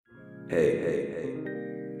Hey,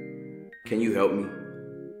 can you help me?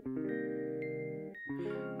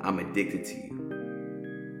 I'm addicted to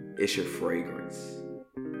you. It's your fragrance.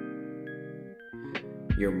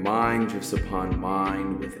 Your mind drifts upon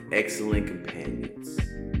mine with excellent companions.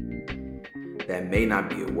 That may not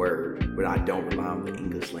be a word, but I don't rely on the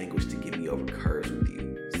English language to get me over curves with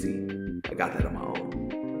you. See, I got that on my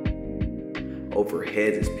own.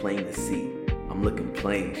 Overhead is plain to see. I'm looking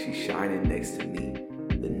plain, she's shining next to me.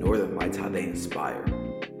 The northern lights, how they inspire.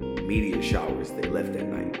 Meteor showers they left at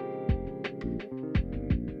night.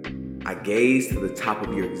 I gaze to the top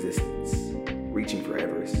of your existence, reaching for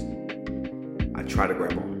Everest. I try to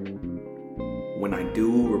grab on. When I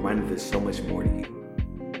do, reminded there's so much more to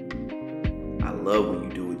you. I love when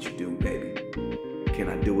you do what you do, baby. Can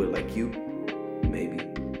I do it like you? Maybe.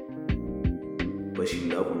 But she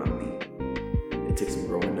loved when I'm me. It took some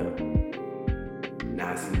growing up.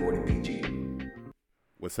 Now I see more than PG.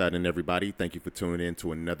 What's happening, everybody? Thank you for tuning in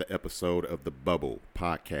to another episode of The Bubble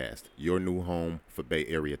Podcast, your new home for Bay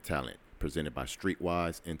Area talent, presented by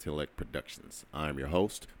Streetwise Intellect Productions. I'm your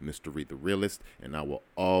host, Mr. Reed the Realist, and I will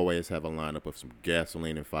always have a lineup of some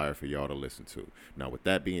gasoline and fire for y'all to listen to. Now, with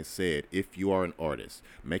that being said, if you are an artist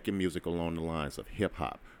making music along the lines of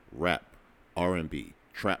hip-hop, rap, R&B,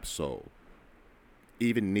 trap soul,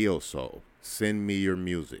 even neo soul, send me your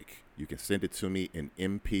music. You can send it to me in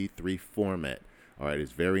MP3 format. All right,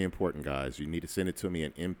 it's very important, guys. You need to send it to me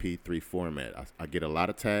in MP3 format. I get a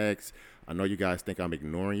lot of tags. I know you guys think I'm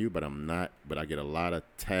ignoring you, but I'm not. But I get a lot of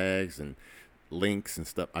tags and links and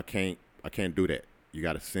stuff. I can't do that. You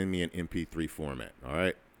got to send me in MP3 format, all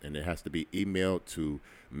right? And it has to be emailed to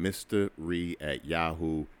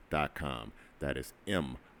mrrye@yahoo.com. That is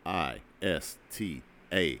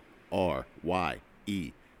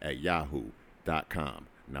mistary@yahoo.com.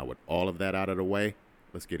 Now, with all of that out of the way,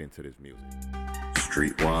 let's get into this music.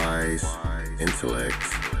 Streetwise Intellect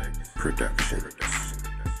Productions.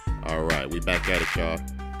 All right, we back at it, y'all.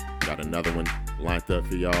 Got another one lined up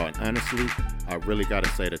for y'all. And honestly, I really got to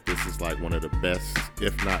say that this is like one of the best,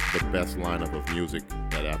 if not the best lineup of music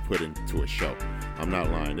that I put into a show. I'm not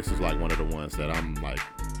lying. This is like one of the ones that I'm like,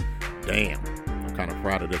 damn, I'm kind of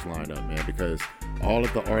proud of this lineup, man, because all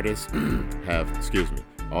of the artists have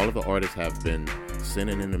been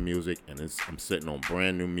sending in the music, and I'm sitting on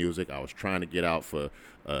brand new music. I was trying to get out for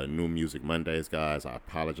New Music Mondays, guys. I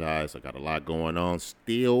apologize. I got a lot going on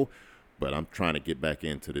still, but I'm trying to get back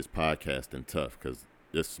into this podcasting tough because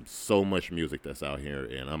there's so much music that's out here,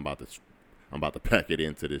 and I'm about to pack it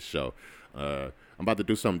into this show. I'm about to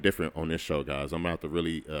do something different on this show, guys. I'm about to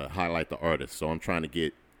really highlight the artists, so I'm trying to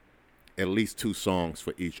get at least 2 songs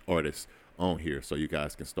for each artist on here, so you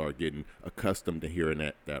guys can start getting accustomed to hearing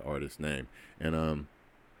that artist's name. And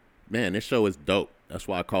man, this show is dope. That's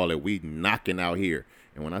why I call it We Knockin' Out Here.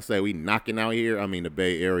 And when I say we knocking out here, I mean the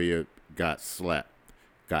Bay Area got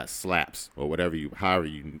slaps, or however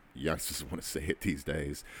you youngsters want to say it these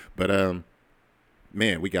days. But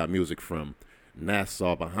man, we got music from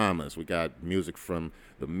Nassau, Bahamas. We got music from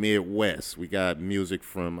the Midwest. We got music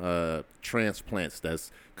from transplants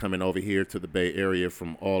that's coming over here to the Bay Area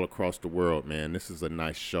from all across the world, man. This is a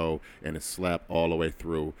nice show, and it's slap all the way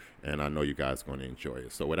through, and I know you guys are going to enjoy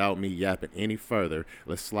it. So without me yapping any further,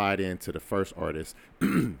 let's slide into the first artist.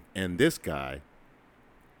 And this guy,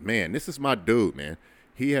 man, this is my dude, man.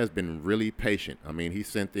 He has been really patient. I mean, he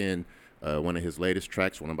sent in one of his latest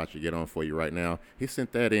tracks, what I'm about to get on for you right now. He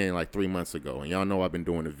sent that in like 3 months ago, and y'all know I've been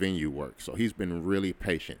doing the venue work, so he's been really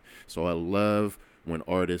patient. So I love when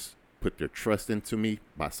artists put their trust into me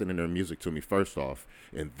by sending their music to me first off,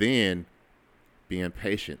 and then being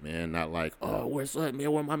patient, man. Not like, oh, what's up, man?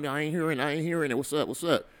 I ain't hearing it. What's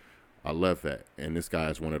up? I love that, and this guy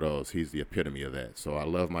is one of those. He's the epitome of that. So I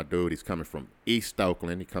love my dude. He's coming from East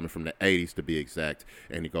Oakland. He's coming from the 80s to be exact,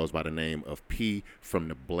 and he goes by the name of P from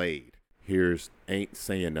the Blade. Here's Ain't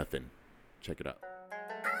Saying Nothing. Check it out.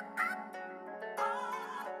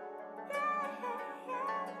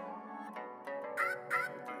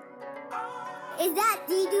 Is that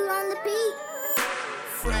D-Dude on the beat?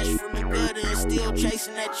 Fresh from the gutter and still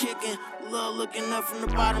chasing that chicken. Love looking up from the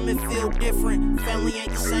bottom, it feel different. Family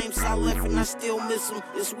ain't the same, so I left and I still miss them.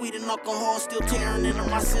 It's weed and alcohol still tearing into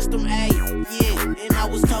my system. Ayy, yeah, and I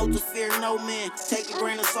was told to fear no man. Take a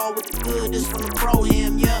grain of salt with the good, this from the pro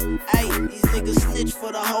him, yup. Ayy, these niggas snitch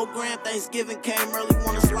for the whole gram. Thanksgiving came early,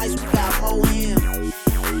 want a slice, we got more ham.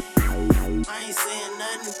 I ain't saying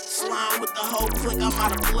nothing. Slime with the whole clique, I'm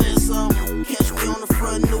out of bliss. Catch me on the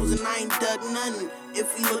front news and I ain't dug nothing.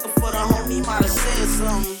 If we looking for the homie, might have said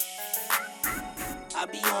something. I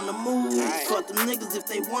be on the move. Fuck them niggas, if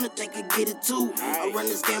they want it, they could get it too. I run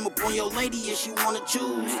this game up on your lady if she wanna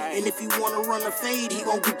choose. And if he wanna run a fade, he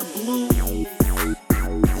gon' get the blue.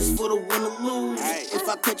 It's for the win or lose. If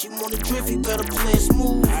I catch him on the drift, he better play it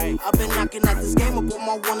smooth. I've been knocking out this game up on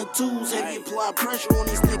my 1 and 2s. Heavy apply pressure on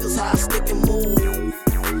these niggas, how I stick and move.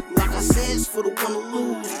 Like I said, it's for the win or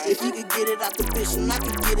lose. If he could get it out the bitch, and I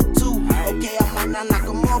can get it too. Okay, I might not knock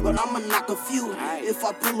him all, but I'ma knock a few. If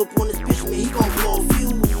I pull up on this bitch, man, he gon' blow a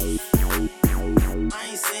fuse. I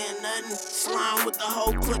ain't saying nothing. Slime with the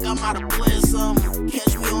whole clique, I'm out of playing something.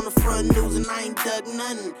 Catch me on the front news and I ain't dug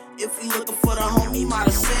nothing. If we looking for the homie, he might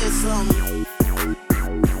have said something.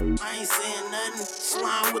 I ain't saying nothing.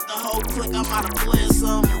 Slime with the whole clique, I'm out of playing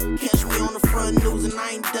something. Catch me on the front news and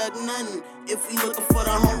I ain't dug nothing. If we looking for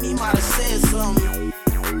the homie, he might have said something.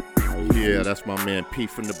 Yeah, that's my man Pete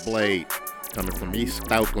from the Blade, coming from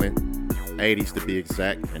East Oakland, 80s to be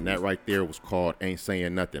exact, and that right there was called Ain't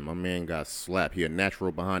Saying Nothing. My man got slapped. He a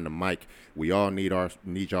natural behind the mic. We all need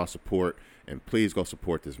y'all support, and please go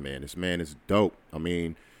support this man. This man is dope. I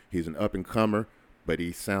mean, he's an up-and-comer, but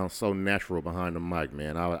he sounds so natural behind the mic,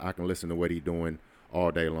 man. I can listen to what he's doing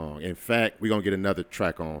all day long. In fact, we're going to get another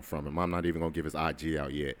track on from him. I'm not even going to give his IG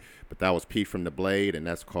out yet, but that was Pete from the Blade, and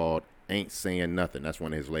that's called Ain't Saying Nothing. That's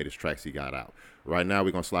one of his latest tracks he got out. Right now,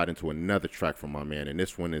 we're going to slide into another track from my man, and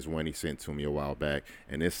this one is one he sent to me a while back,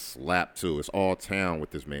 and it's slap too. It's all town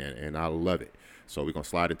with this man, and I love it. So we're going to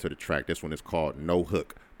slide into the track. This one is called No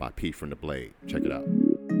Hook by Pete from the Blade. Check it out.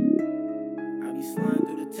 I be sliding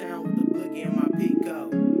through the town with the blicky in my Pico.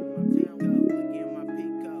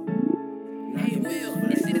 Hey, Will,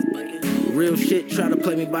 this shit is bugging. Real shit, try to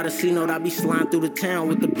play me by the C-note. I be sliding through the town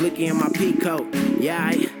with the blicky in my Pico.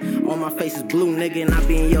 Yeah, all my face is blue, nigga. And I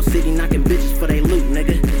be in your city knocking bitches for they loot,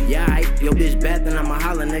 nigga. Yeah, your bitch bad, then I'ma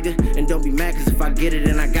holler, nigga. And don't be mad, cause if I get it,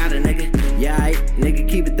 then I got it, nigga. Yeah, nigga,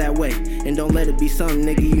 keep it that way. And don't let it be something,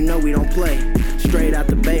 nigga, you know we don't play. Straight out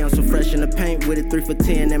the bay, I'm so fresh in the paint with it. 3 for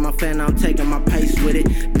 10, and my fan, I'm taking my pace with it.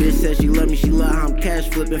 Bitch says she love me, she love how I'm cash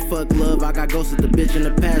flipping. Fuck love, I got ghosts with the bitch in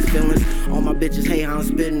the past feelings. All my bitches hate how I'm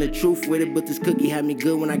spitting the truth with it. But this cookie had me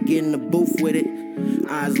good when I get in the booth with it.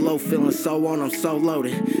 Eyes low, feeling so on, I'm so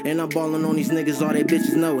loaded. And I'm ballin' on these niggas, all they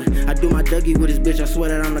bitches know it. I do my Dougie with this bitch, I swear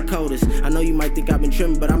that I'm the coldest. I know you might think I've been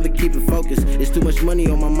trimming, but I've been keeping focused. It's too much money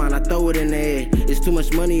on my mind, I throw it in the air. It's too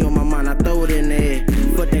much money on my mind, I throw it in the air.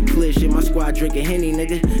 Fuck that clear shit, my squad drinking Henny,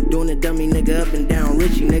 nigga. Doing the dummy, nigga, up and down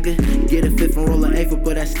Richie, nigga. Get a fifth and roll an eighth up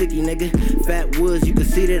for that sticky, nigga. Fat Woods, you can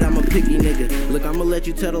see that I'm a picky nigga. Look, I'ma let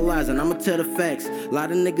you tell the lies and I'ma tell the facts.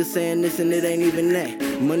 Lot of niggas saying this and it ain't even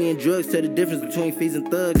that. Money and drugs tell the difference between fees and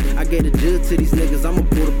thugs. I gave a jug to these niggas, I'ma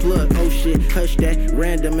pull the plug. Oh shit, hush that,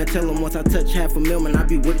 random. And tell them once I touch $500,000, I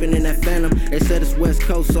be whipping in that Phantom. They said it's West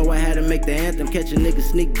Coast, so I had to make the anthem. Catch a nigga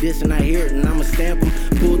sneak diss and I hear it and I'ma stamp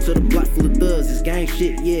him. Pull to the block full of thugs, it's gang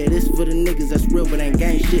shit. Yeah, this for the niggas that's real but ain't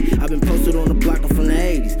gang shit. I've been posted on the block, I'm from the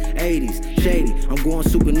 80s, shady. I'm going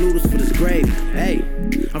super noodles for this gravy. Hey,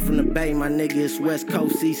 I'm from the Bay, my nigga. It's West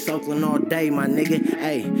Coast, East Oakland all day, my nigga.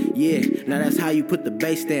 Hey, yeah, now that's how you put the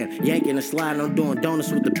bass down. Yanking and sliding, I'm doing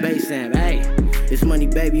donuts with the bass amp. Hey, it's money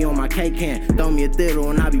baby on my cake can. Throw me a theater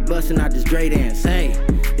and I be busting out this Dre dance. Hey,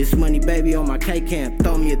 it's money baby on my cake can.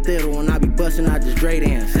 Throw me a theater and I be busting out this Dre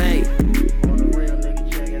dance. Hey, on a real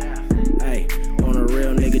nigga, check it out. Hey, on a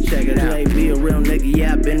real nigga, check it out. Be a real nigga,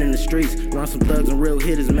 yeah, I been in the streets. Run some thugs and real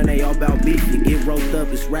hitters, man, they all about beef. You get roped up,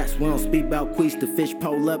 it's raps, we don't speak about queefs. The fish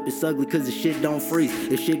pole up, it's ugly cause the shit don't freeze.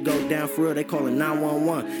 If shit go down for real, they call it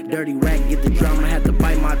 911. Dirty rat, get the drama, had to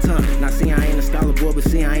bite my tongue. Now see, I ain't a scholar boy, but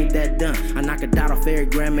see, I ain't that dumb. I knock a dot off every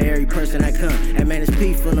grammar, every person that come. Hey man, it's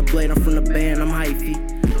P from the Blade, I'm from the band, I'm hyphy.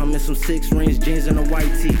 I'm in some 6 rings, jeans, and a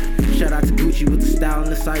white tee. Shout out to Gucci with the style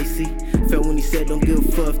and the icy. Felt when he said don't give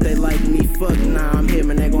a fuck if they like me. Fuck nah, I'm him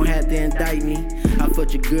and they gon' have to indict me. I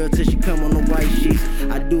fuck your girl till she come on the white sheets.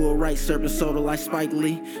 I do a right serpent soda like Spike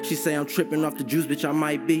Lee. She say I'm tripping off the juice, bitch, I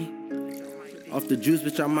might be. Off the juice,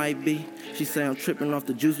 bitch, I might be. She say I'm tripping off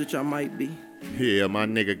the juice, bitch, I might be. Yeah, my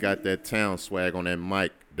nigga got that town swag on that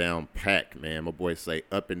mic down pack, man. My boy say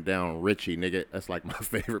up and down Richie, nigga. That's like my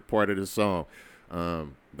favorite part of the song.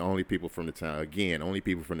 The only people from the town, again, only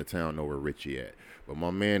people from the town know where Richie at. But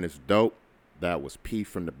my man is dope. That was P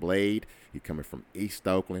from the Blade. He coming from East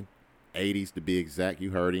Oakland, 80s to be exact.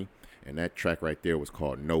 You heard him. And that track right there was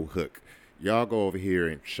called No Hook. Y'all go over here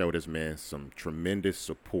and show this man some tremendous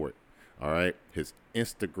support. All right. His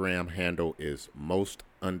Instagram handle is Most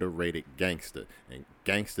Underrated Gangster. And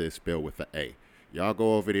gangster is spelled with an A. Y'all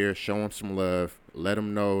go over there, show him some love. Let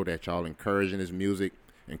him know that y'all encouraging his music.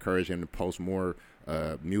 Encourage him to post more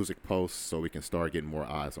music posts so we can start getting more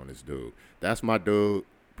eyes on this dude. That's my dude.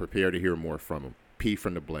 Prepare to hear more from him. P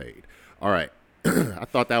from the Blade. All right. I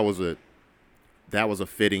thought that was a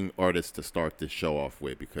fitting artist to start this show off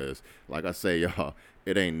with because, like I say, y'all,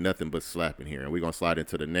 it ain't nothing but slapping here. And we're going to slide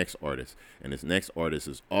into the next artist. And this next artist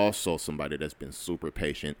is also somebody that's been super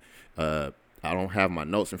patient. I don't have my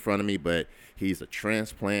notes in front of me, but he's a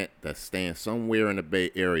transplant that's staying somewhere in the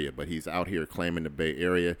Bay Area, but he's out here claiming the Bay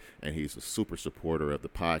Area, and he's a super supporter of the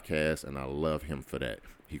podcast, and I love him for that.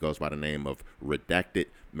 He goes by the name of Redacted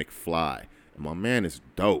McFly, and my man is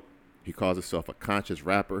dope. He calls himself a conscious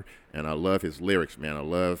rapper, and I love his lyrics, man. I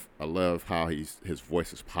love how his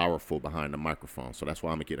voice is powerful behind the microphone, so that's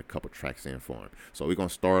why I'm going to get a couple tracks in for him. So we're going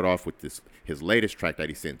to start off with his latest track that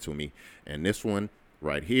he sent to me, and this one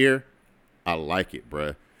right here, I like it,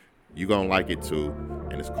 bruh. You gonna like it too.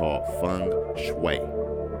 And it's called Feng Shui.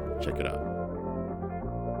 Check it out.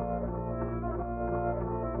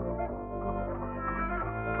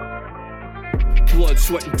 Blood,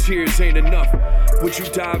 sweat, and tears ain't enough. Would you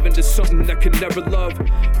dive into something that can never love?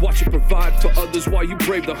 Watch it provide for others while you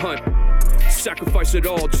brave the hunt. Sacrifice it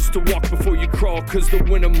all just to walk before you crawl, cause the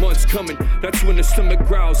winter month's coming. That's when the stomach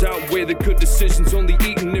growls, outweigh the good decisions, only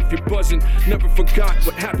eating if you're buzzing. Never forgot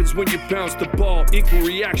what happens when you bounce the ball. Equal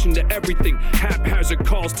reaction to everything, haphazard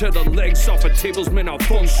calls. Tear the legs off of tables, man, I'll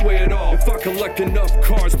feng shui it all. If I collect enough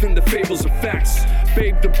cards, then the fables are facts.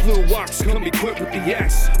 Babe, the blue wax, come equipped with the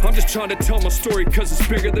axe. I'm just trying to tell my story cause it's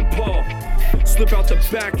bigger than Paul. Slip out the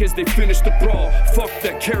back as they finish the brawl. Fuck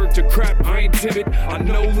that character crap, I ain't timid, I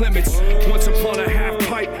know limits. Once upon a half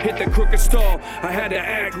pipe, hit the crooked stall. I had to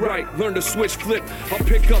act right, learn to switch flip. I'll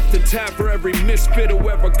pick up the tab for every misfit who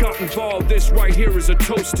ever got involved. This right here is a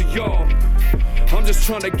toast to y'all. I'm just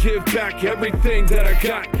trying to give back everything that I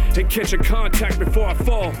got and catch a contact before I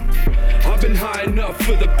fall. I've been high enough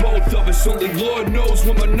for the both of us, only Lord knows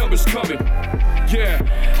when my number's coming. Yeah,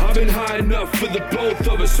 I've been high enough for the both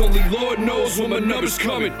of us, only Lord knows when my number's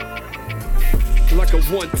coming. Like a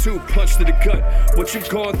 1-2 punch to the gut. What you've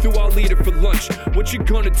gone through, I'll eat it for lunch. What you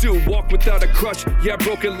gonna do, walk without a crutch? Yeah,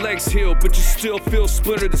 broken legs heal, but you still feel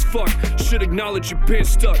splintered as fuck. Should acknowledge you've been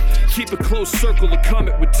stuck. Keep a close circle, a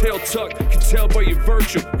comet with tail tucked. Can tell by your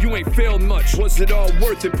virtue, you ain't failed much. Was it all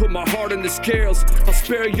worth it? Put my heart on the scales. I'll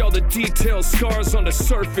spare y'all the details, scars on the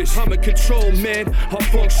surface. I'm in control, man, I'll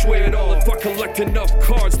feng shui it all. If I collect enough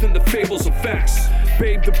cards, then the fables are facts.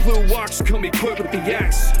 Babe, the blue wax, come equipped with the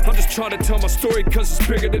axe. I'm just trying to tell my story cause it's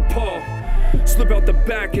bigger than Paul. Slip out the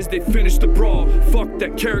back as they finish the brawl. Fuck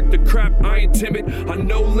that character crap, I ain't timid, I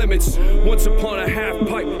know limits. Once upon a half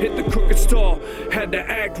pipe, hit the crooked stall. Had to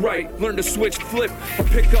act right, learn to switch flip. I'll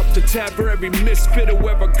pick up the tab for every misfit who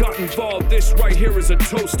ever got involved. This right here is a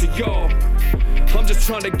toast to y'all. I'm just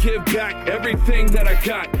trying to give back everything that I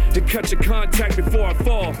got and catch a contact before I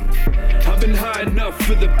fall. I've been high enough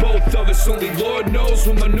for the both of us, only Lord knows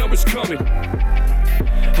when my number's coming.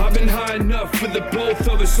 I've been high enough for the both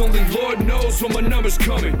of us, only Lord knows when my number's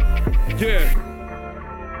coming. Yeah.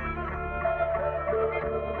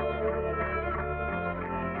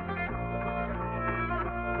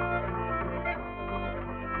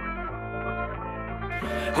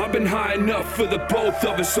 I've been high enough for the both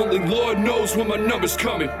of us, only Lord knows when my number's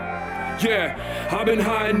coming. Yeah, I've been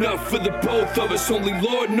high enough for the both of us, only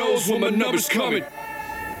Lord knows when my number's coming.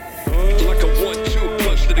 Like a 1-2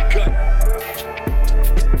 punch to the gut.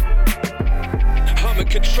 I'm in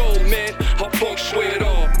control, man, I'll feng shui it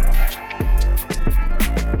all.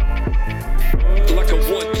 Like a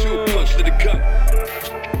 1-2 punch to the gut.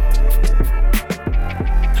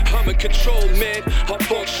 I'm in control, man, I'll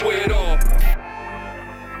feng shui it all.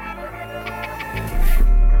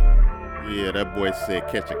 Yeah, that boy said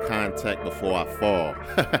catch a contact before I fall.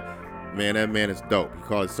 Man, that man is dope. He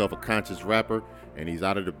calls himself a conscious rapper, and he's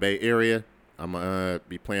out of the Bay Area. I'm gonna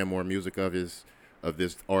be playing more music of this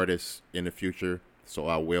artist in the future, so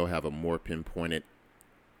I will have a more pinpointed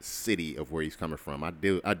city of where he's coming from. I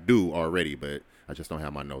do already, but I just don't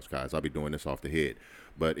have my notes, guys. I'll be doing this off the head.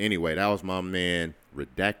 But anyway, that was my man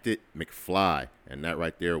Redacted McFly, and that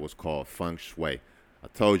right there was called Feng Shui. I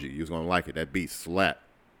told you was gonna like it. That beat slap.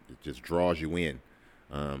 It just draws you in.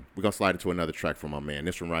 We're gonna slide into another track from my man.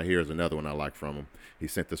 This one right here is another one I like from him. He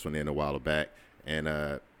sent this one in a while back, and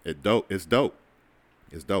it's dope. It's dope.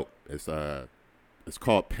 It's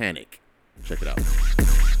called Panic. Check it out.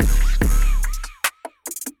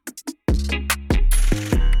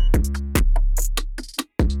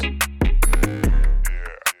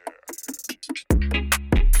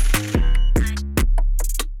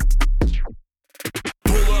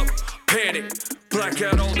 Pull up, panic, black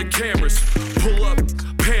out all the cameras. Pull up,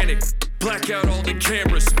 panic, black out all the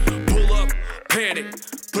cameras. Pull up, panic,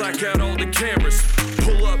 black out all the cameras.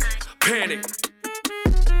 Pull up, panic.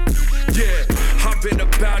 Yeah, I've been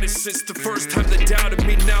about it since the first time they doubted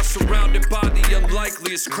me. Now surrounded by the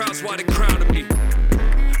unlikeliest crowds, why they crowded me?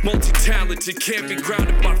 Multi-talented, can't be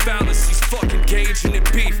grounded by fallacies. Fuck engaging in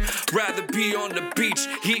beef, rather be on the beach,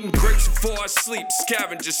 eating grapes before I sleep.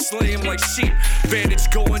 Scavengers slaying like sheep. Vantage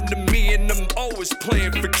going to me and I'm always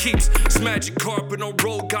playing for keeps. This magic carpet on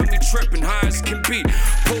road got me tripping high as can be.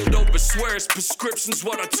 Pulled over, swear it's prescriptions,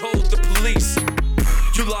 what I told the police.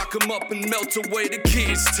 You lock them up and melt away the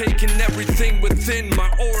keys, taking everything within my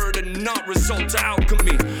aura to not result to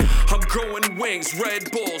alchemy. I'm growing wings,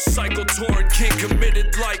 Red Bull, cycle torn, king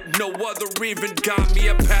committed like no other even got me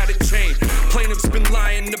a padded chain. Plaintiff's been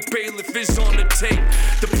lying, the bailiff is on the tape.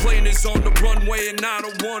 The plane is on the runway and I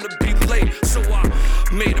don't wanna be late, so I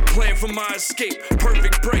made a plan for my escape.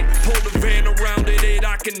 Perfect break, pull the van around it,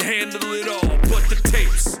 I can handle it all, but the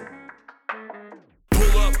tapes.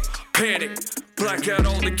 Pull up, panic, black out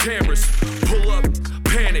all the cameras. Pull up,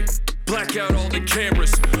 panic, black out all the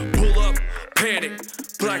cameras. Pull up, panic,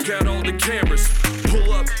 black out all the cameras.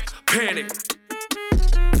 Pull up, panic.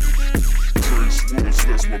 Trace Willis,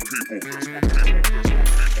 that's my people.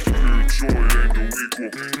 Pure joy ain't no equal.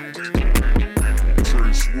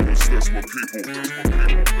 Trace Willis, that's my people.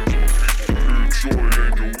 Pure joy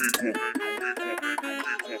ain't no equal.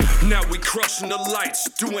 Now we crushing the lights,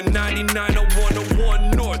 doing 99 on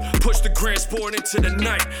 101 North. Push the Grand Sport into the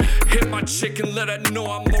night. Hit my chick and let her know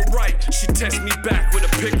I'm alright. She text me back with a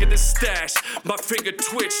pic of the stash. My finger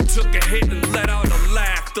twitched, took a hit and let out a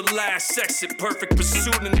laugh. The last exit, perfect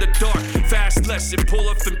pursuit in the dark. Fast lesson, pull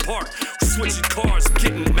up and park. Switching cars,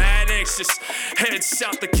 getting mad anxious. Head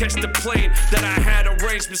south to catch the plane that I had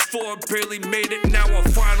arrangements for. Barely made it, now on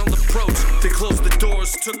final approach. They closed the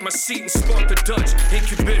doors, took my seat and sparked a Dutch.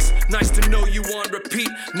 Incubus, nice to know you on repeat.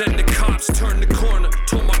 Then the cops turned the corner,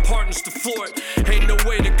 told my partners to floor it. Ain't no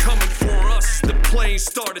way to coming for us. The plane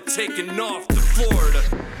started taking off to Florida.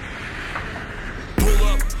 Pull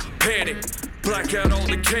up, panic, black out all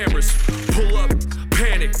the cameras. Pull up,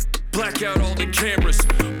 panic, black out all the cameras.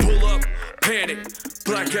 Pull up, panic,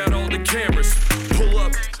 black out all the cameras. Pull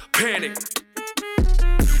up, panic.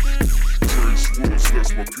 Trace Willis,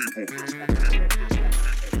 that's my people.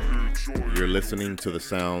 You're listening to the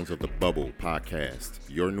sounds of the Bubble Podcast,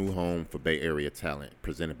 your new home for Bay Area talent,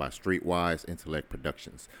 presented by Streetwise Intellect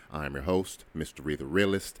Productions. I am your host, Mr. The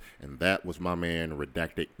Realist, and that was my man,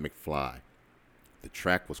 Redacted McFly. The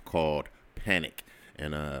track was called Panic,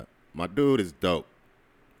 and my dude is dope.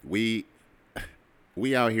 We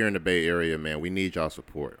out here in the Bay Area, man, we need y'all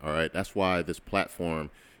support, all right? That's why this platform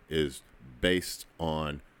is based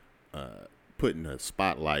on putting a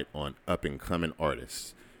spotlight on up-and-coming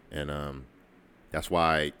artists. And that's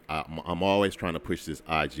why I'm always trying to push this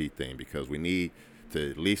IG thing, because we need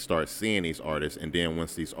to at least start seeing these artists. And then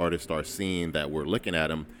once these artists start seeing that we're looking at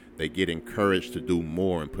them, they get encouraged to do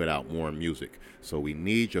more and put out more music. So we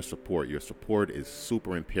need your support. Your support is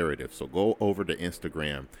super imperative. So go over to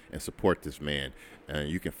Instagram and support this man.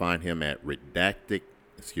 You can find him at Redacted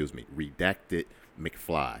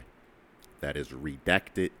McFly. That is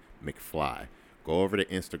Redacted McFly. Go over to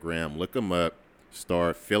Instagram, look him up.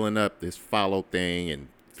 Start filling up this follow thing and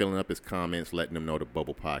filling up his comments, letting them know the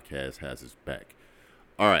Bubble Podcast has his back.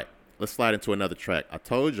 All right, let's slide into another track. I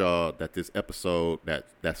told y'all that this episode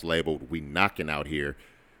that's labeled "We Knockin' Out Here,"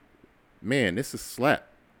 man, this is slap.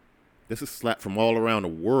 This is slap from all around the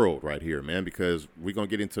world right here, man, because we're going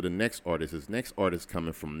to get into the next artist. This next artist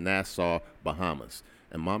coming from Nassau, Bahamas.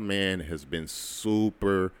 And my man has been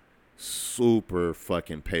super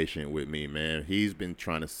fucking patient with me, man. He's been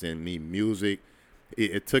trying to send me music.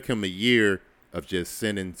 It took him a year of just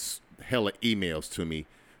sending hella emails to me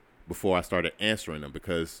before I started answering them,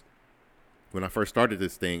 because when I first started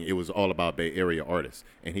this thing, it was all about Bay Area artists,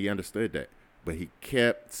 and he understood that. But he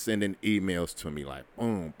kept sending emails to me like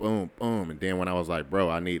boom, boom, boom. And then when I was like, bro,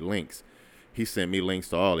 I need links, he sent me links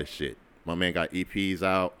to all this shit. My man got EPs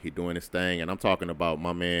out. He doing his thing. And I'm talking about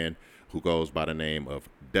my man who goes by the name of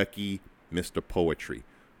Ducky Mr. Poetry.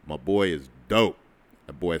 My boy is dope.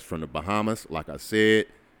 The boy is from the Bahamas, like I said,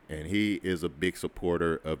 and he is a big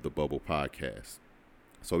supporter of the Bubble Podcast.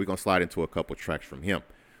 So we're going to slide into a couple tracks from him.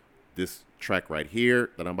 This track right here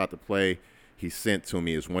that I'm about to play, he sent to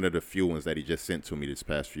me, is one of the few ones that he just sent to me this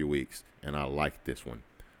past few weeks, and I like this one.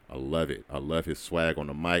 I love it. I love his swag on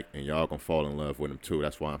the mic, and y'all going to fall in love with him too.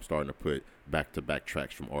 That's why I'm starting to put back-to-back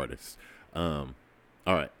tracks from artists. All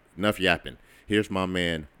right, enough yapping. Here's my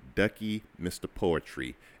man, Ducky Mr.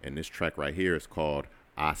 Poetry, and this track right here is called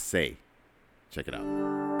I Say. Check it out.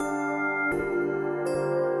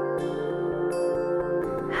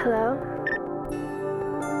 Hello?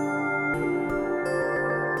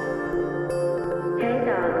 Hey,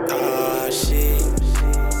 dog.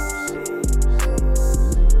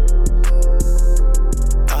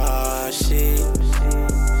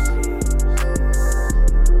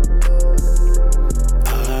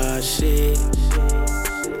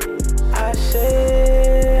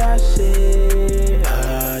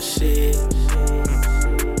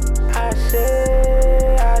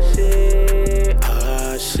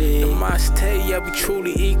 yeah, we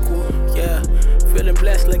truly equal, yeah. Feeling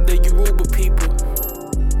blessed like the Yoruba people.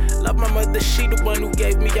 Love my mother, she the one who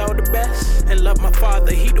gave me all the best. And love my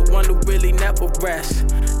father, he the one who really never rests.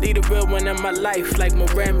 Need a real one in my life like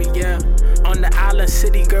Moremi, yeah. On the island,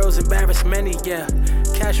 city girls embarrass many, yeah.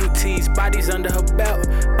 Casualties, bodies under her belt,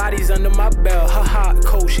 bodies under my belt. Her heart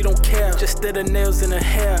cold, she don't care. Just did her nails in her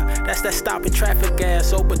hair. That's that stopping traffic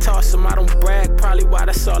gas. Over toss 'em, I don't brag. Probably why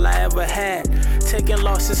that's all I ever had. Taking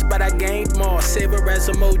losses, but I gained more. Save her as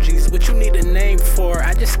emojis. What you need a name for?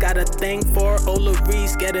 I just got a thing for Ola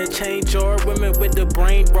Reese, get a change or women with the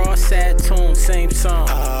brain, raw, sad tune, same song.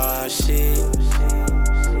 Ah, shit.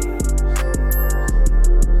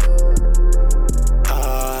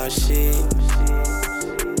 Ah, shit.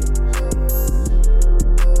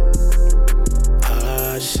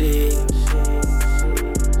 Ah, shit.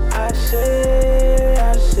 I say,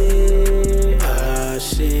 I say, ah,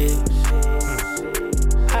 shit.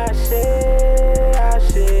 I say, I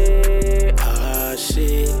say, ah,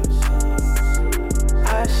 shit.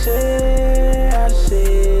 I say, I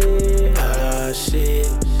say, ah, shit.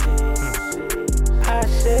 I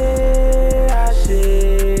say, I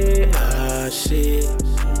say, ah, shit.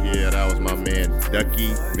 Yeah, that was my man Ducky,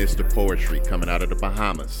 Mr. Poetry, coming out of the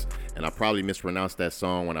Bahamas. And I probably mispronounced that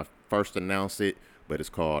song when I first announced it, but it's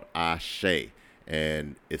called Ashe.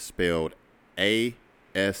 And it's spelled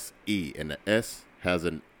A-S-E. And the S has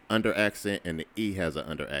an under accent and the E has an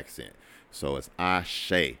under accent. So it's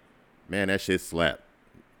Ashe. Man, that shit slap.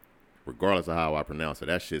 Regardless of how I pronounce it,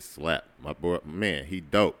 that shit slap. My boy, man, he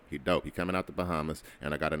dope. He dope. He coming out the Bahamas,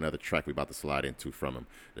 and I got another track we about to slide into from him.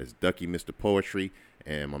 There's Ducky, Mr. Poetry,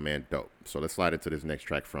 and my man Dope. So let's slide into this next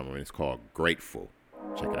track from him, and it's called Grateful.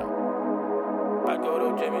 Check it out. I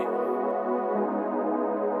go to Jimmy.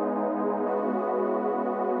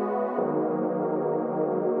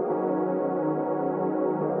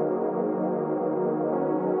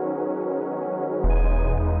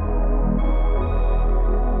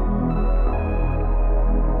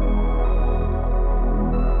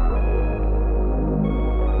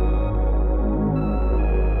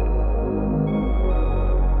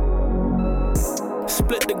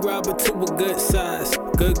 Split the grabber to a good size,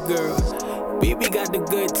 good girl. BB got the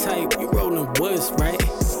good type, you rollin' woods, right?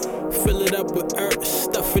 Fill it up with earth,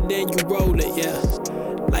 stuff it, then you roll it, yeah.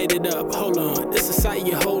 Light it up, hold on, this is how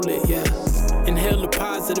you hold it, yeah. Inhale the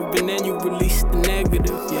positive and then you release the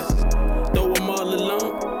negative, yeah. Though I'm all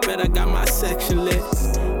alone, bet I got my section lit.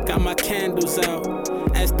 Got my candles out,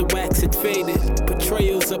 as the wax had faded.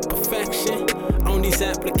 Portrayals of perfection on these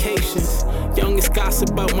applications. Youngest gossip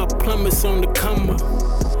about my plumbers on the come up.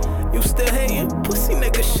 You still hating? Pussy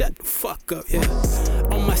nigga, shut the fuck up, yeah.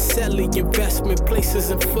 On my celly, investment places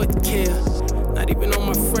and foot care. Not even on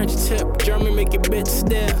my French tip, German make your bitch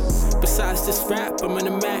stare. Besides this rap, I'm an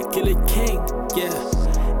immaculate king, yeah.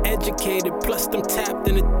 Educated, plus them tapped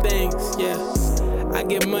into things, yeah. I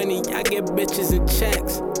get money, I get bitches and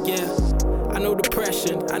checks, yeah. I know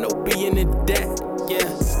depression, I know being in debt, yeah.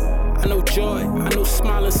 I know joy, I know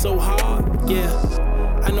smiling so hard, yeah.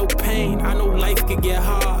 I know pain, I know life can get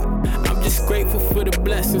hard. I'm just grateful for the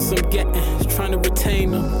blessings I'm getting, trying to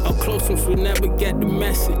retain them. Our close ones will never get the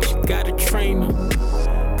message, gotta train them.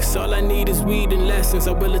 Cause all I need is weed and lessons,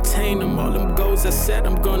 I will attain them. All them goals I set,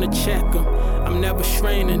 I'm gonna check them. I'm never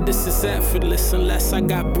straining, this is effortless unless I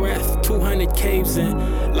got breath. 200 caves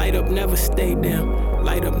in, light up, never stay down.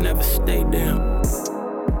 Light up, never stay down.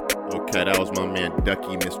 Okay, that was my man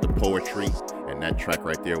Ducky, Mr. Poetry, and that track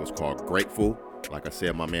right there was called Grateful. Like I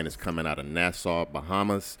said, my man is coming out of Nassau,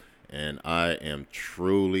 Bahamas, and I am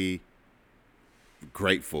truly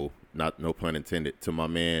grateful, no pun intended, to my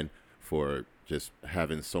man for just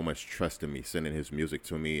having so much trust in me, sending his music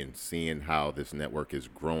to me and seeing how this network is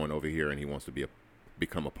growing over here, and he wants to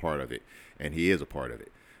become a part of it, and he is a part of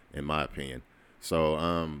it, in my opinion.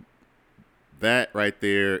 So that right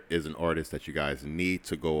there is an artist that you guys need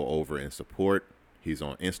to go over and support. He's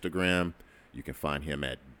on Instagram. You can find him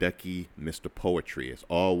at Ducky Mr. Poetry. It's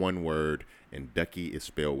all one word, and Ducky is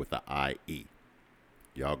spelled with a I-E.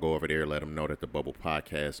 Y'all go over there, let him know that the Bubble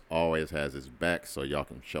Podcast always has his back, so y'all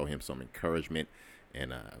can show him some encouragement,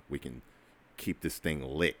 and we can keep this thing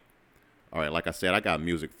lit. All right, like I said, I got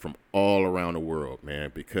music from all around the world,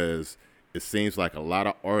 man, because it seems like a lot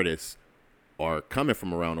of artists are coming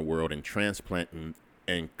from around the world and transplanting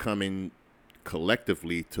and coming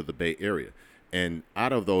collectively to the Bay Area. And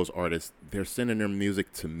out of those artists, they're sending their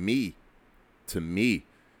music to me.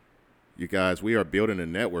 You guys, we are building a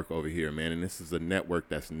network over here, man. And this is a network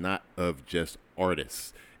that's not of just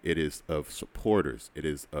artists. It is of supporters. It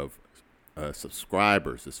is of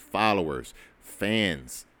subscribers. It's followers,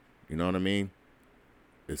 fans. You know what I mean?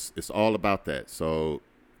 It's all about that. So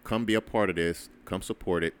come be a part of this. Come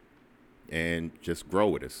support it, and just grow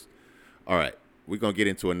with us. All right, we're gonna get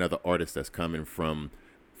into another artist that's coming from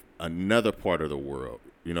another part of the world.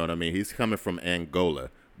 You know what I mean? He's coming from Angola,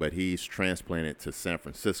 but he's transplanted to San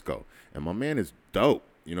Francisco, and my man is dope.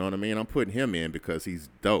 You know what I mean? I'm putting him in because he's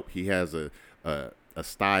dope. He has a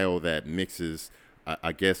style that mixes.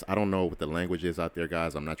 I guess I don't know what the language is out there,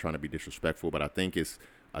 guys. I'm not trying to be disrespectful, but I think it's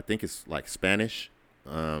like Spanish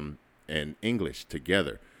and English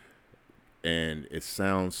together, and it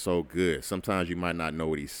sounds so good. Sometimes you might not know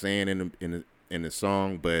what he's saying in the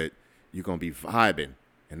song, but you're gonna be vibing,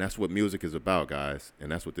 and that's what music is about, guys,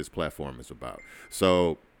 and that's what this platform is about.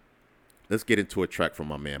 So let's get into a track from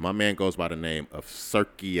my man. My man goes by the name of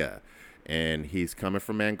Circia, and he's coming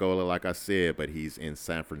from Angola, like I said, but he's in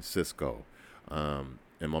San Francisco.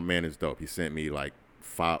 And my man is dope. He sent me like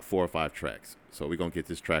 4 or 5 tracks. So we're going to get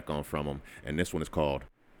this track on from him. And this one is called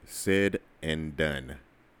Said and Done.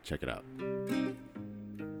 Check it out.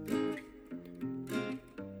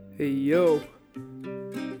 Hey yo,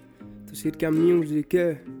 to Circia Music,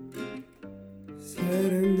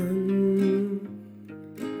 Said and done.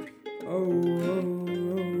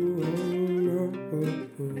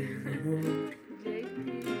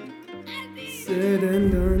 Said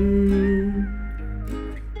and done.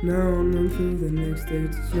 Now I'm on to the next stage,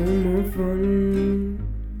 it's no more fun.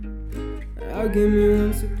 I'll give me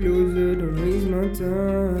one step closer, don't waste my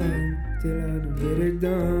time. Till I don't get it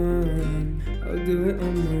done, I'll do it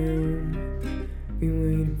on my own. Been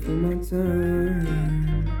waiting for my time.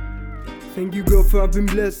 Thank you, girl, for I've been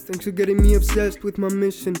blessed. Thanks for getting me obsessed with my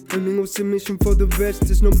mission. Earning no submission for the rest.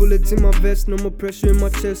 There's no bullets in my vest, no more pressure in my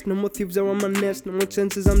chest. No more thieves around my nest, no more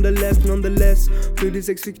chances, I'm the last. Nonetheless, put these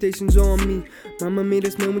expectations on me. Mama made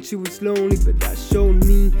us man when she was lonely, but that showed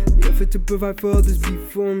me the effort to provide for others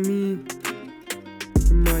before me.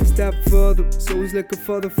 And my stepfather was always like a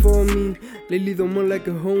father for me. Lately though more like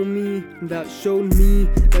a homie. And that showed me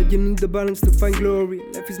that you need the balance to find glory.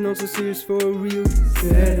 Life is not so serious for real.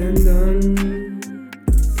 Said and done.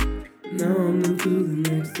 Now I'm on to the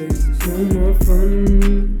next stage, there's no more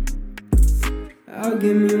fun. I'll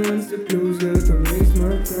give me one step closer, don't waste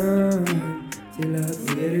my time. Till I can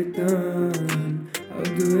get it done, I'll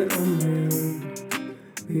do it on my own.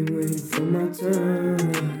 Been waiting for my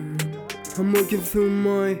turn. I'm working through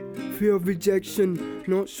my fear of rejection.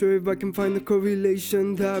 Not sure if I can find the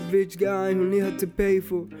correlation. That rich guy only had to pay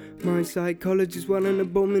for my psychologist, what an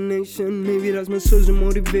abomination. Maybe that's my source of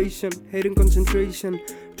motivation. Hate and concentration.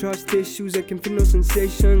 Trust issues, I can feel no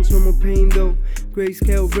sensations. No more pain though.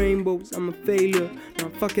 Grayscale rainbows, I'm a failure. Now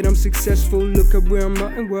fuck it, I'm successful. Look at where I'm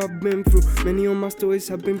at and where I've been through. Many of my stories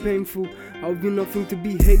have been painful. I'll do nothing to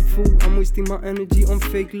be hateful. I'm wasting my energy on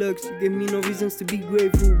fake looks. You give me no reasons to be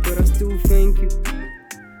grateful, but I still thank you.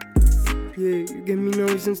 Yeah, you give me no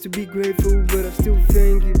reasons to be grateful, but I still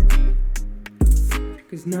thank you.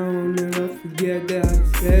 Cause now I'll never forget that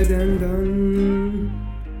I said and done.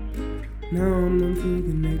 Now I'm on to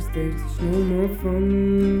the next stage, there's no more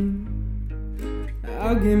fun.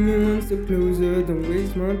 I'll give me one step closer, don't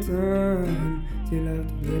waste my time. Till I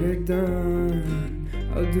can get it done,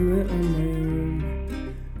 I'll do it on my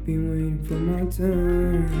own. Been waiting for my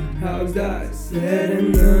turn. How's that? Said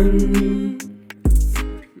and done.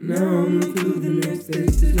 Now I'm on to the next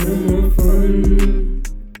stage, there's no more fun.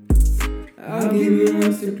 I'll give me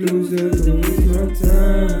one step closer, don't waste my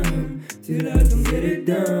time. Till I don't get it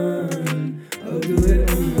done, I'll do it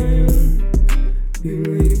on my own. Been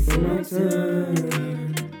waiting for my turn.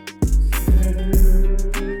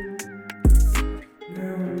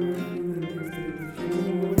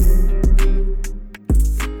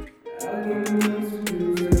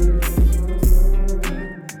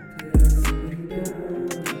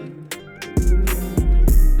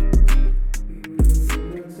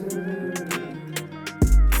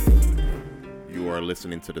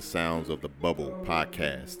 Listening to the sounds of the Bubble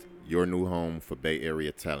Podcast, your new home for Bay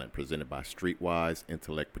Area talent, presented by Streetwise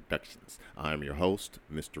Intellect Productions. I am your host,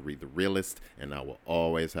 Mr. Reed the Realist, and I will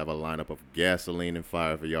always have a lineup of gasoline and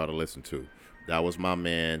fire for y'all to listen to. That was my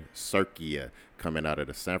man, Circia, coming out of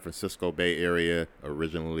the San Francisco Bay Area,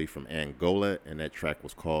 originally from Angola, and that track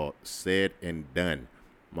was called Said and Done.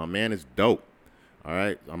 My man is dope. All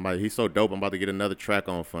right, he's so dope, I'm about to get another track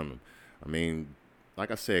on from him. I mean, like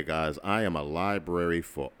I said, guys, I am a library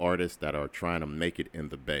for artists that are trying to make it in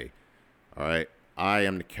the Bay. All right. I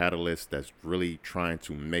am the catalyst that's really trying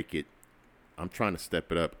to make it. I'm trying to step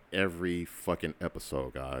it up every fucking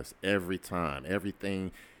episode, guys. Every time.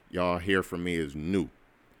 Everything y'all hear from me is new.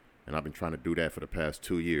 And I've been trying to do that for the past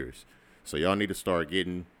 2 years. So y'all need to start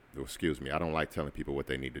getting excuse me, I don't like telling people what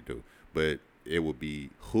they need to do, but it would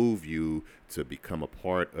behoove you to become a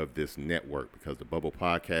part of this network, because the Bubble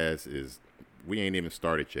Podcast we ain't even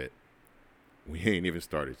started yet.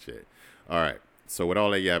 All right. So with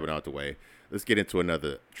all that yapping out the way, let's get into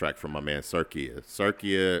another track from my man Cirkia.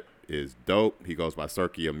 Cirkia is dope. He goes by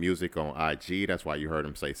Cirkia Music on IG. That's why you heard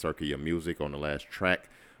him say Cirkia Music on the last track.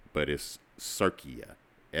 But it's Cirkia.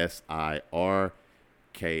 Sirkia.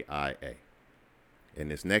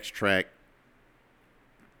 And this next track,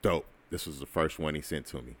 dope. This was the first one he sent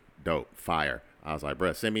to me. Dope. Fire. I was like,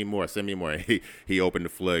 bruh, send me more. He opened the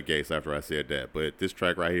floodgates after I said that. But this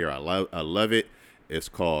track right here, I love it. It's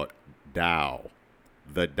called Dao.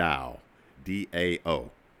 The Dao. DAO.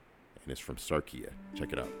 And it's from Cirkia.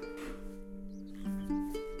 Check it out.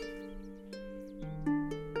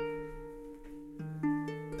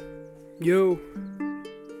 Yo,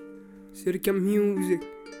 Cirkia Music,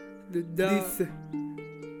 the Dao,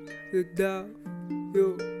 the Dao,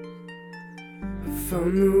 yo. I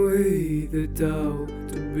found a way, the Tao,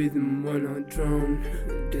 to breathe them when I drown.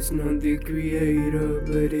 It is not the creator,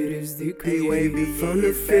 but it is the creator. Found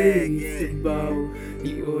the faith, the bow,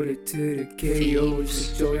 the order to the chaos.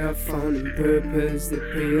 The joy I found in purpose, the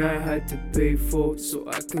pain I had to pay for, so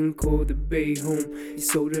I can call the bay home.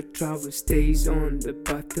 So the travel stays on the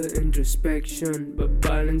path to introspection, but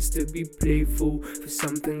balance to be playful. For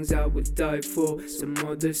some things I would die for, some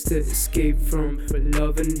others to escape from. For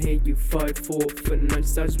love and hate you fight for night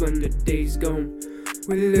starts when the day's gone.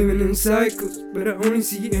 We're living in cycles, but I only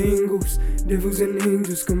see angles. Devils and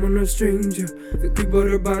angels, come on, no stranger. Te estoy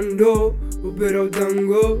barbando, opera o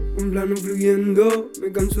tango, un plano fluyendo,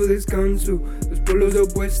 me canso, descanso. Los polos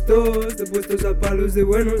opuestos, depuestos a palos de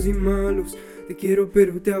buenos y malos. Te quiero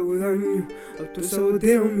pero te hago daño,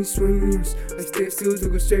 autosaboteo mis sueños. I still to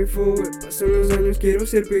go straight forward. Pasan los años, quiero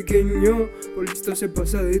ser pequeño, por listo se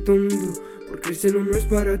pasa de tonto. Porque el seno no es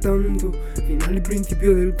para tanto. Final y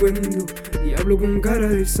principio del cuento. Y hablo con cara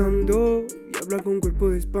de santo, y habla con cuerpo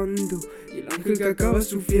de espanto. Y el ángel que acaba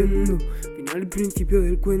sufriendo. Final y principio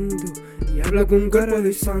del cuento. Y habla con cara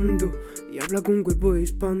de santo, y habla con cuerpo de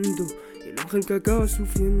espanto. Y el ángel que acaba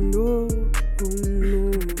sufriendo. Oh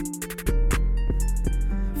no.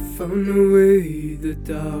 Found a way, the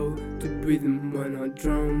Tao, to breathe them when I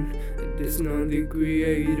drown. It is not the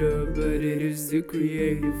creator, but it is the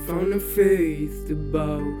creator. Found a faith to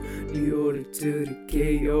bow, the order to the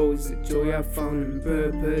chaos. The joy I found in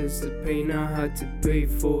purpose, the pain I had to pay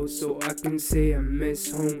for, so I can say I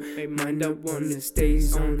miss home. A mind that wanna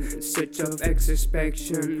stays on the search of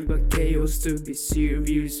extrospection, but chaos to be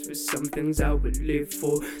serious. For some things I would live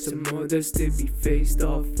for, some others to be faced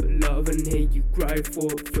off. For love and hate you cry for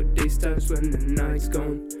days times when the night's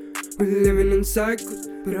gone. We're living in cycles,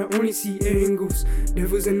 but I only see angles.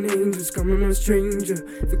 Devils and angels, come on, a stranger.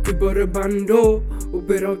 Te estoy barbando,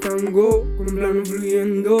 opera o tango, con un plano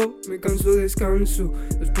fluyendo, me canso, descanso.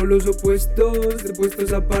 Los polos opuestos,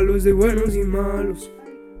 depuestos a palos de buenos y malos.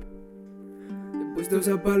 Depuestos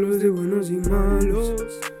a palos de buenos y malos.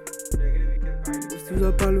 Depuestos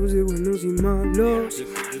a palos de buenos y malos.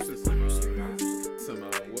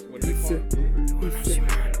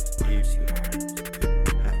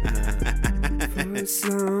 The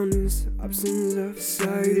sound is the absence of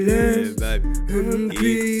silence, and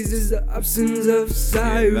peace is the absence of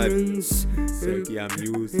sirens. Cirkia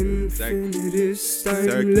Music, Infinite is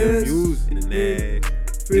timeless.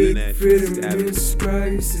 Freedom is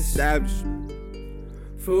crisis.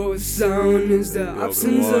 For sound is the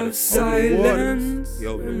absence of silence,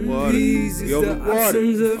 and peace is the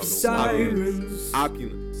absence of sirens.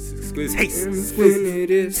 Opulence, exquisite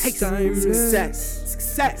Infinite is timeless.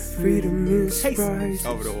 Success. Freedom is priceless.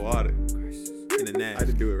 Over the water. International. I had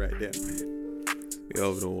to do it right there. We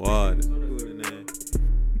over the water.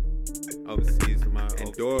 Overseas for my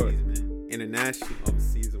overseas, man. International.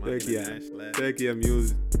 Overseas for my international. Cirkia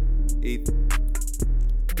Music.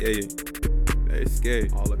 Yeah. Very scary.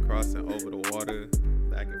 All across and over the water.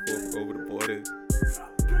 Back and forth over the borders.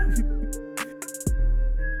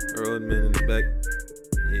 Roadman in the back.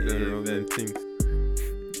 Doing roadman things.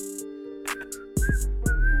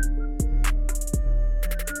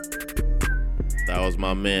 That was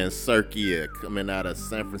my man Cirkia coming out of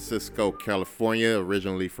San Francisco, California,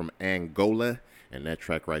 originally from Angola. And that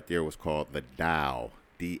track right there was called The Dao,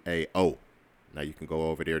 D-A-O. Now you can go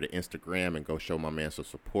over there to Instagram and go show my man some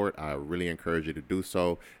support. I really encourage you to do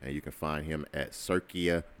so. And you can find him at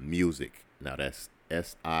Cirkia Music. Now that's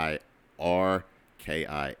Sirkia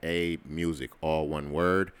Music, all one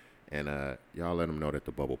word. And y'all let him know that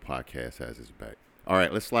the Bubble Podcast has his back. All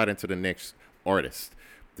right, let's slide into the next artist.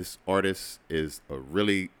 This artist is a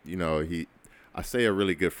really, I say a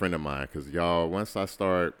really good friend of mine because y'all, once I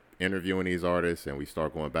start interviewing these artists and we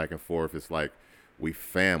start going back and forth, it's like we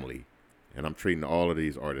family. And I'm treating all of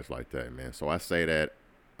these artists like that, man. So I say that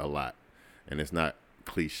a lot. And it's not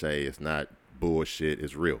cliche. It's not bullshit.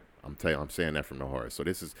 It's real. I'm saying that from the heart. So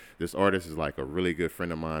this artist is like a really good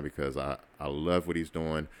friend of mine because I love what he's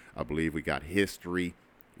doing. I believe we got history.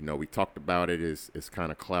 You know, we talked about it. It's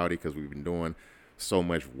kind of cloudy because we've been doing so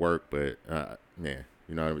much work. But, man,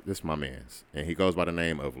 you know, this is my man's. And he goes by the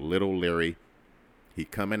name of Little Larry. He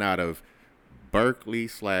coming out of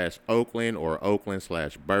Berkeley/Oakland or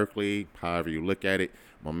Oakland/Berkeley, however you look at it.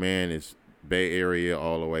 My man is Bay Area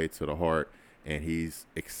all the way to the heart. And he's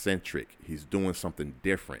eccentric. He's doing something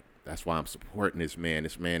different. That's why I'm supporting this man.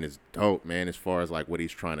 This man is dope, man, as far as like what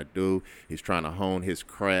he's trying to do. He's trying to hone his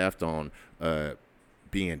craft on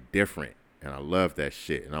being different. And I love that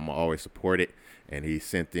shit. And I'm going to always support it. And he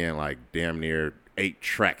sent in like damn near 8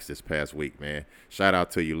 tracks this past week, man. Shout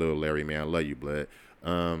out to you, Little Larry, man. I love you, blood.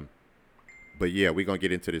 But yeah, we're going to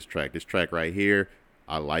get into this track. This track right here,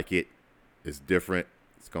 I like it. It's different.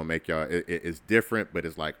 It's going to make y'all, it's different, but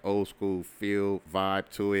it's like old school feel, vibe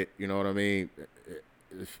to it. You know what I mean?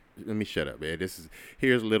 Let me shut up, man.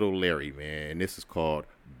 Here's Little Larry, man. And this is called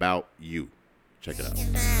Bout You. Check it out.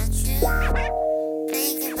 Think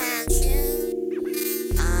about you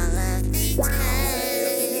all of the time.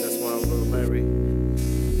 That's why I'm Little Larry.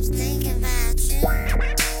 Think about you all of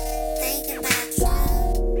the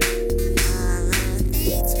time.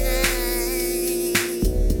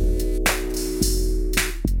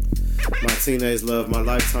 My teenage love, my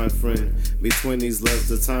lifetime friend. Between these loves,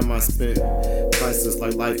 the time I spent. Priceless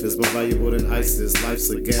like life is more valuable than ISIS. Life's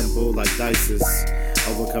a gamble like dices.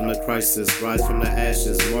 Overcome the crisis, rise from the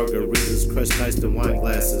ashes. Margaritas, crushed ice and wine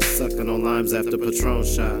glasses. Sucking on limes after Patron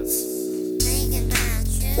shots. Think about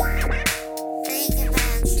you. Think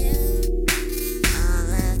about you all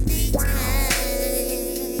of the time.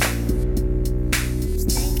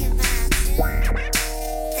 Think about you.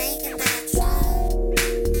 Think about you all of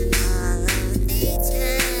the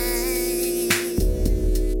time.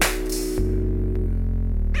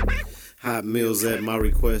 Hot meals at my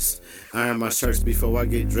request. Iron my shirts before I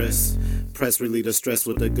get dressed. Press relieve the stress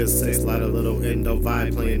with a good sex. Light a little endo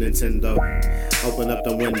vibe playing Nintendo. Open up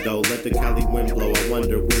the window, let the Cali wind blow. I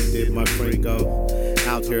wonder where did my friend go?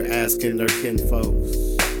 Out here asking their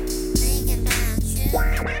kinfolks. Think about you.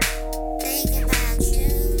 Think about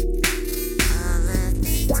you all of the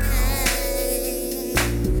time.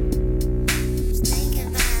 Think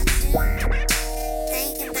about you.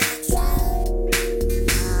 Think about you all of the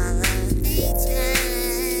time.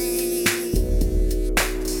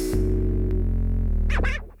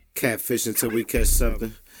 Catfish until we catch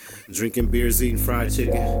something. Drinking beers, eating fried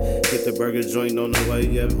chicken. Hit the burger joint on the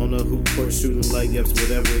way up. On the hoop court, shooting layups.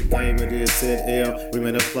 Whatever game it is, said L.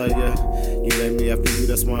 Remain a player. You named me after you,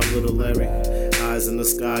 that's why I'm Little Larry. Eyes in the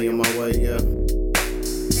sky on my way up.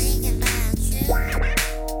 Think about you.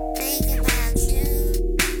 Think about you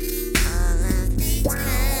all of the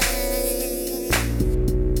time.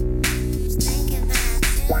 Think about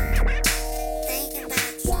you. Think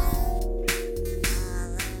about you all of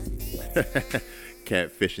the time.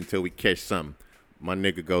 Catfish until we catch something. My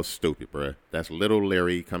nigga goes stupid, bruh. That's Little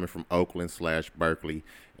Larry coming from Oakland/Berkeley.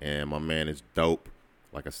 And my man is dope.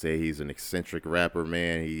 Like I said, he's an eccentric rapper,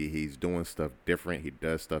 man. He's doing stuff different. He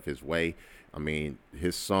does stuff his way. I mean,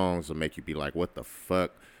 his songs will make you be like, what the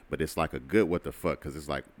fuck? But it's like a good what the fuck, because it's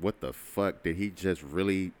like, what the fuck? Did he just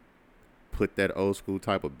really put that old school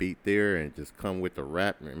type of beat there and just come with the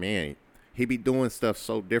rap? Man, he be doing stuff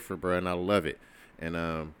so different, bro, and I love it. And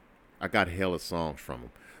I got hella songs from him.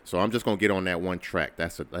 So I'm just going to get on that one track.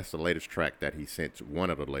 That's the latest track that he sent, one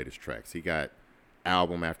of the latest tracks. He got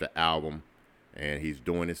album after album, and he's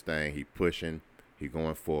doing his thing. He pushing, he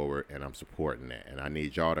going forward, and I'm supporting that. And I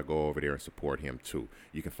need y'all to go over there and support him too.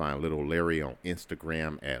 You can find Little Larry on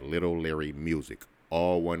Instagram at Little Larry Music.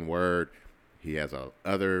 All one word. He has a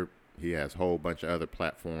whole bunch of other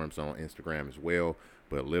platforms on Instagram as well.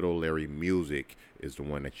 But Little Larry Music is the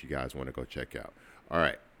one that you guys want to go check out. All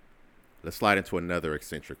right. Let's slide into another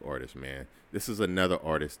eccentric artist, man. This is another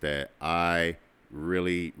artist that I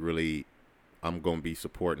really, I'm going to be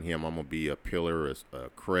supporting him. I'm going to be a pillar, a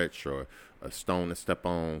crutch, or a stone to step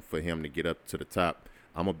on for him to get up to the top.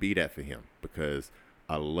 I'm going to be that for him because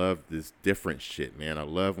I love this different shit, man. I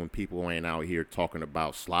love when people ain't out here talking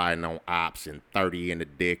about sliding on ops and 30 in the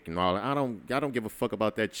dick and all that. I don't give a fuck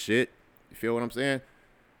about that shit. You feel what I'm saying?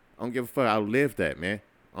 I don't give a fuck. I live that, man.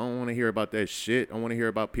 I don't want to hear about that shit. I want to hear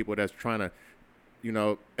about people that's trying to,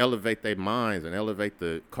 elevate their minds and elevate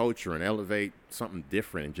the culture and elevate something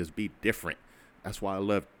different and just be different. That's why I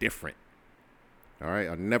love different. All right,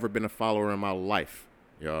 I've never been a follower in my life,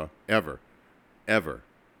 y'all, ever.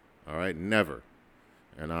 All right, never.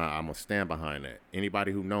 And I'm going to stand behind that.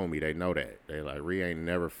 Anybody who know me, they know that. They like, Ree ain't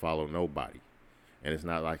never followed nobody. And it's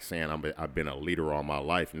not like saying I've been a leader all my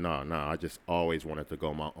life. No, I just always wanted to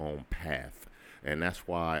go my own path. And that's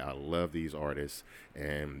why I love these artists.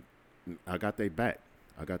 And I got they back.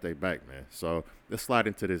 Man. So let's slide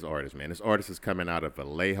into this artist, man. This artist is coming out of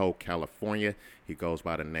Vallejo, California. He goes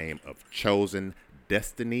by the name of Chosen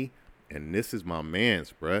Destiny. And this is my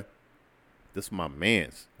man's, bruh. This is my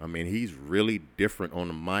man's. I mean, he's really different on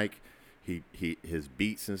the mic. His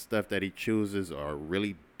beats and stuff that he chooses are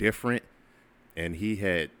really different. And he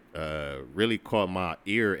had really caught my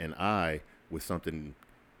ear and eye with something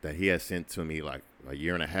that he had sent to me like a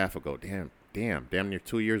year and a half ago. Damn near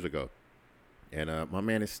 2 years ago. And my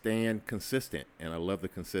man is staying consistent, and I love the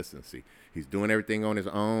consistency. He's doing everything on his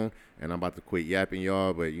own, and I'm about to quit yapping,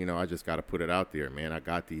 y'all, but, you know, I just got to put it out there, man. I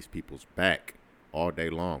got these people's back all day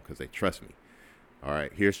long because they trust me. All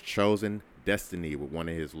right, here's Chosen Destiny with one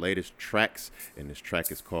of his latest tracks, and this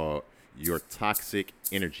track is called Your Toxic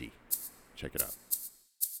Energy. Check it out.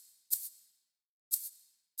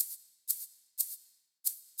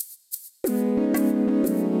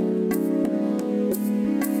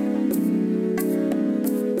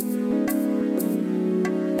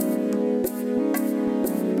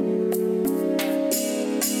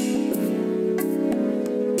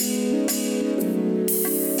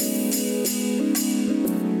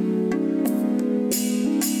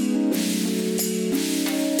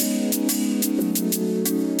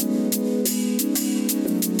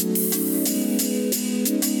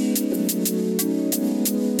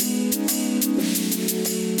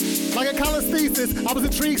 I was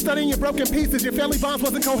intrigued studying your broken pieces. Your family bonds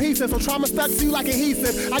wasn't cohesive, so trauma stuck to you like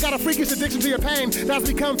adhesive. I got a freakish addiction to your pain that's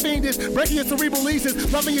become fiendish, breaking your cerebral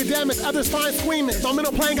leashes, loving your damage, others find squeamish. My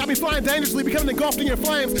mental plane got me flying dangerously, becoming engulfed in your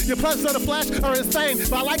flames. Your pleasures of the flesh are insane,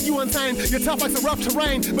 but I like you untamed. You're tough like some rough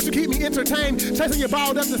terrain, but you keep me entertained, chasing your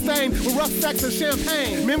bottled up disdain with rough sex and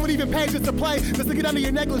champagne. Men would even pay just to play, just to get under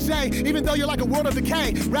your negligee, even though you're like a world of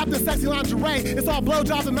decay. Wrapped in sexy lingerie, it's all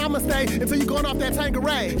blowjobs and namaste until you going off that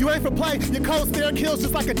Tanqueray. You ain't for play, your cold stare kills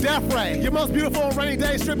just like a death ray. You're most beautiful on rainy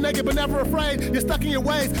days, stripped naked but never afraid. You're stuck in your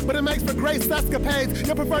ways, but it makes for great escapades.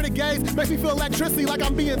 Your perverted gaze makes me feel electricity like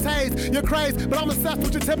I'm being tased. You're crazed, but I'm obsessed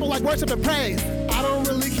with your temple like worship and praise. I don't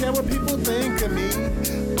really care what people think of me.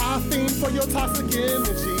 I fiend for your toxic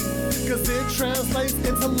energy, cause it translates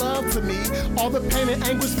into love to me. All the pain and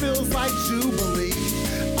anguish feels like jubilee.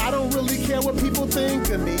 I don't really care what people think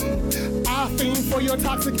of me. I fiend for your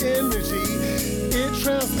toxic energy. It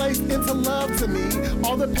translates into love to me.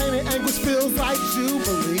 All the pain and anguish feels like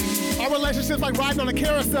jubilee. Our relationship's like riding on a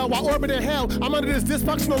carousel while orbiting hell. I'm under this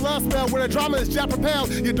dysfunctional love spell where the drama is jet propelled.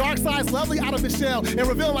 Your dark side's lovely out of its shell and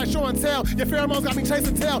revealing like show and tell. Your pheromones got me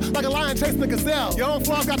chasing tail like a lion chasing a gazelle. Your own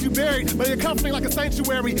flaws got you buried, but you're comforting like a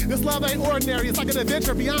sanctuary. This love ain't ordinary, it's like an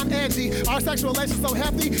adventure beyond edgy. Our sexual relation's so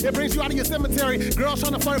hefty, it brings you out of your cemetery. Girls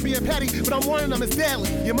trying to flirt being petty, but I'm warning them it's deadly.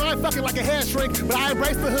 Your mind fucking like a hair shrink, but I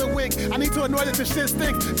embrace the hoodwink. I need to annoy that this shit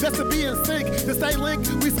stinks, just to be in sync. To stay linked,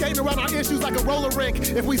 we skating around our issues like a roller rink.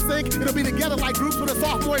 If we sink, it'll be together like groups with a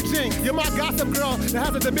sophomore jinx. You're my gossip girl that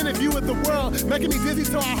has a diminished view of the world, making me dizzy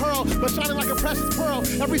till I hurl, but shining like a precious pearl.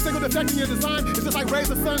 Every single defect in your design is just like rays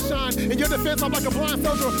of sunshine. In your defense, I'm like a blind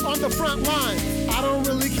soldier on the front line. I don't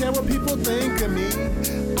really care what people think of me.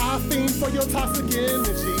 I fiend for your toxic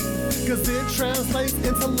energy, cause it translates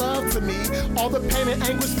into love to me. All the pain and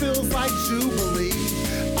anguish feels like jubilee.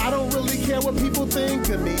 I don't really care what people think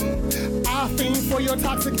of me. I fiend for your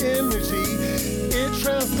toxic energy. It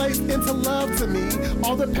translates into love to me.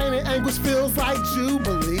 All the pain and anguish feels like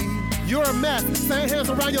jubilee. You're a mess. Same hands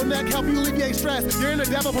around your neck help you alleviate stress. Your inner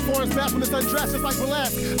devil performs best when it's undressed, just like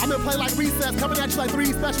burlesque. I'm in play like recess, coming at you like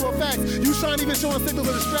 3D special effects. You shine even showing signals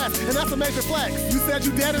of distress, and that's a major flex. You said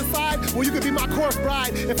you dead inside? Well, you could be my corpse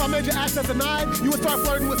bride. If I made your access denied, you would start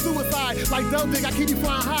flirting with suicide. Like dope dick, I keep you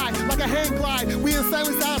flying high, like a hang glide. We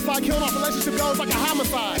insanely satisfied, killing off relationship goals like a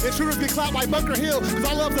homicide. Intruders get clapped like Bunker Hill, cause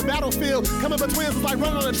our love's a battlefield. Coming between us is like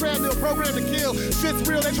running on a treadmill, programmed to kill. Shit's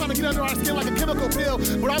real, they trying to get under our skin like a chemical pill.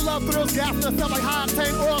 But our love thrills gassing us up like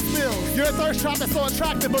high-octane oil spills. You're a thirst trap that's so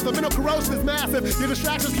attractive, but the mental corrosion is massive. Your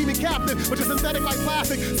distractions keep me captive, but you're synthetic like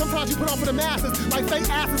plastic. Sometimes you put on for the masses, like fake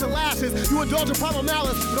asses and lashes. You indulge in primal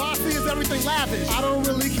malice, but all I see is everything lavish. I don't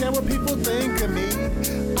really care what people think of me.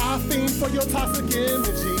 I fiend for your toxic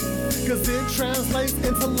energy, cause it translates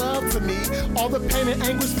into love to me. All the pain and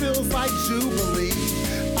anguish feels like jubilee.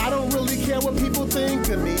 I don't really care what people think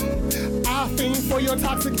of me. I fiend for your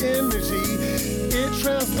toxic energy. It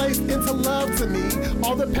translates into love to me.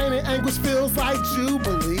 All the pain and anguish feels like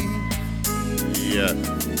jubilee. Yeah,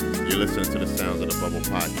 you're listening to the Sounds of the Bubble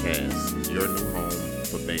podcast, your new home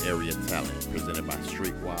for Bay Area talent, presented by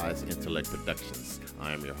Streetwise Intellect Productions.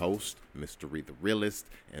 I am your host, Mr. Reed the Realist,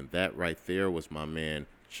 and that right there was my man,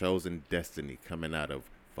 Chosen Destiny, coming out of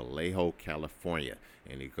Vallejo, California.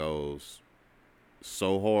 And he goes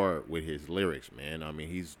so hard with his lyrics, man. I mean,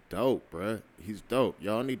 he's dope, bruh. He's dope.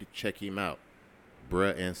 Y'all need to check him out,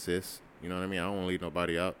 bruh and sis. You know what I mean? I don't want to leave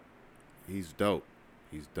nobody out. He's dope.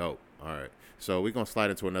 He's dope. All right. So we're going to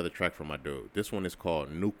slide into another track from my dude. This one is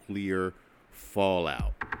called Nuclear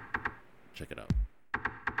Fallout. Check it out.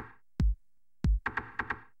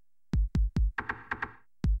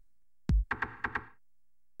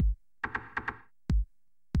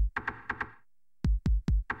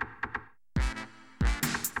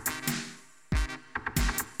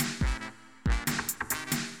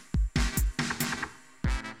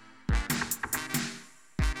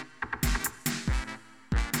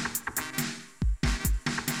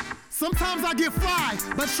 Sometimes I get fly,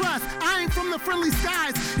 but trust, I ain't from the friendly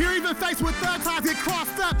skies. Here even faced with thug ties get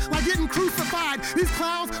crossed up like getting crucified. These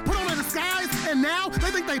clowns put on a disguise, and now they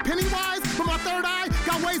think they Pennywise. But my third eye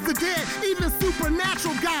got ways to dead, even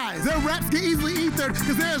supernatural guys. Their raps get easily ethered,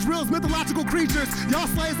 cause they're as real as mythological creatures. Y'all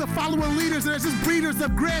slaves of following leaders, and they're just breeders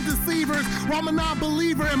of grand deceivers. While I'm a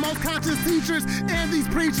non-believer in most conscious teachers and these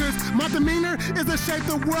preachers. My demeanor is to shape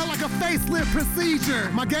the world like a facelift procedure.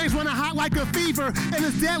 My game's running hot like a fever, and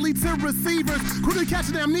it's deadly to receivers, quickly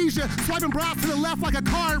catching amnesia, swiping brows to the left like a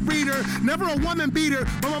card reader. Never a woman beater,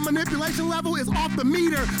 but my manipulation level is off the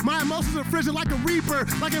meter. My emotions are frigid like a reaper,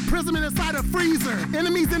 like imprisonment inside a freezer.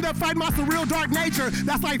 Enemies end up fighting my surreal dark nature.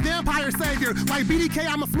 That's like vampire savior. Like BDK,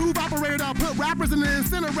 I'm a smooth operator that'll put rappers in the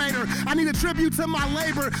incinerator. I need a tribute to my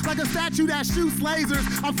labor, like a statue that shoots lasers.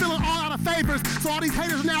 I'm feeling all out of favors, so all these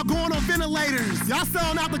haters are now going on ventilators. Y'all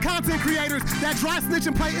selling out the content creators that dry snitch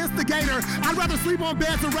and play instigator. I'd rather sleep on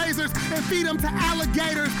beds of razors and feed them to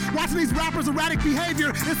alligators. Watching these rappers' erratic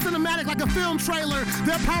behavior is cinematic like a film trailer.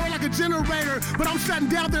 Their power like a generator, but I'm shutting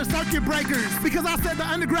down their circuit breakers. Because I said the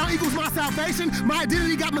underground equals my salvation, my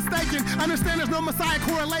identity got mistaken. Understand there's no Messiah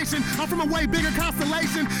correlation. I'm from a way bigger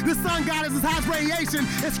constellation. The sun god is as high as radiation.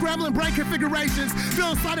 It's scrambling brain configurations.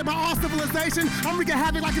 Feeling slighted by all civilization. I'm wreaking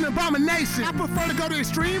havoc like an abomination. I prefer to go the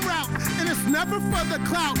extreme route, and it's never for the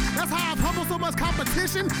clout. That's how I've humbled so much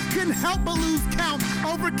competition. Couldn't help but lose count.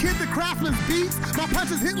 Over Kid the Craftsman's beats, my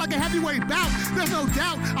punches hit like a heavyweight bout. There's no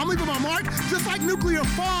doubt, I'm leaving my mark just like nuclear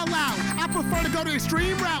fallout. I prefer to go the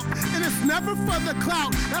extreme route, and it's never for the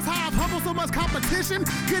clout. That's how I've humbled so much competition.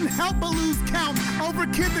 Couldn't help but lose count. Over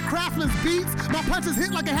Kid the Craftsman's beats, my punches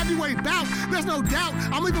hit like a heavyweight bout. There's no doubt,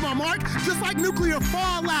 I'm leaving my mark just like nuclear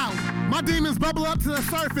fallout. My demons bubble up to the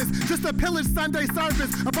surface, just a pillage Sunday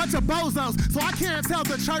service. A bunch of bozos, so I can't tell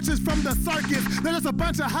the churches from the circus. They're just a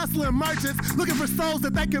bunch of hustling merchants looking for souls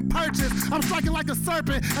that they can purchase. I'm striking like a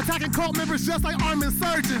serpent, attacking cult members just like armed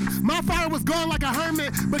insurgents. My fire was gone like a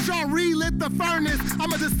hermit, but y'all relit the furnace.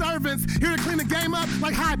 I'm a disturbance, here to clean the game up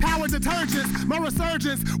like high-powered detergents. My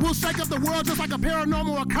resurgence will shake up the world just like a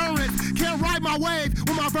paranormal occurrence. Can't ride my wave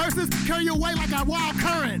when my verses carry you away like a wild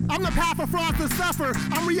current. I'm the path for frauds to suffer.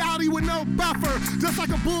 I'm reality with no buffer. Just like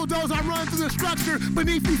a bulldozer, I run through the structure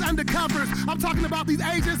beneath these undercovers. I'm talking about these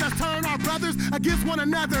agents that's turning our brothers against one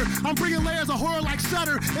another. I'm bringing layers of horror like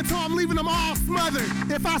Shudder until I'm leaving them all smothered.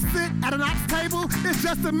 If I sit at an ops table, it's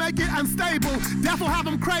just to make it unstable. Death will have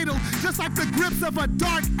them cradled, just like the grips of a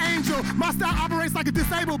dark angel. My style operates like a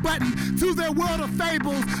disable button to their world of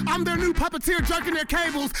fables. I'm their new puppeteer jerking their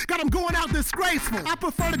cables. Got them going out disgraceful. I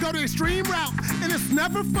prefer to go the extreme route, and it's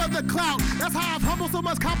never for the clout. That's how I've humbled so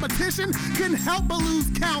much competition. Couldn't help but lose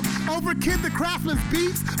count. Over Kid the Craftsman's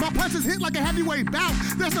beats, my punches hit like a heavyweight bout.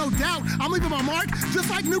 There's no doubt, I'm leaving my mark just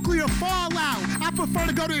like nuclear fallout. I prefer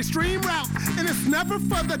to go the extreme route, and it's never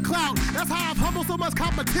for the clout. That's how I've humbled so much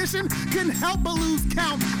competition. Couldn't help but lose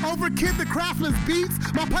count. Over Kid the Craftsman's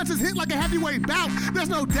beats, my punches hit like a heavyweight bout. There's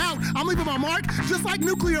no doubt, I'm leaving my mark just like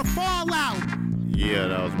nuclear fallout. Yeah,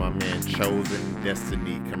 that was my man Chosen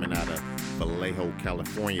Destiny coming out of Vallejo,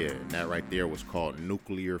 California. And that right there was called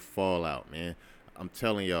Nuclear Fallout, man. I'm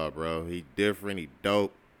telling y'all, bro, he different, he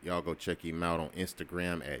dope. Y'all go check him out on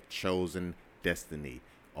Instagram at Chosen Destiny.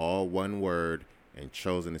 All one word, and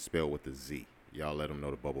Chosen is spelled with a Z. Y'all let him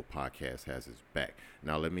know the Bubble Podcast has his back.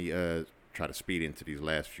 Now let me try to speed into these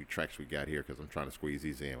last few tracks we got here because I'm trying to squeeze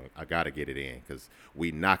these in. I got to get it in because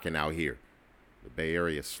we knocking out here. The Bay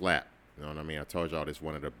Area slap. You know what I mean? I told y'all this is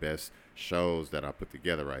one of the best shows that I put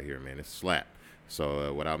together right here, man. It's slap.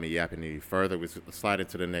 So without me yapping any further, we slide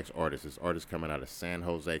into the next artist. This artist coming out of San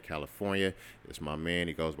Jose, California. It's my man.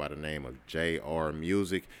 He goes by the name of JR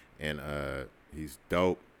Music, and he's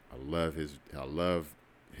dope. I love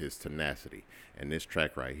his tenacity. And this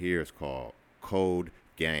track right here is called Code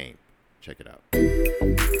Game. Check it out.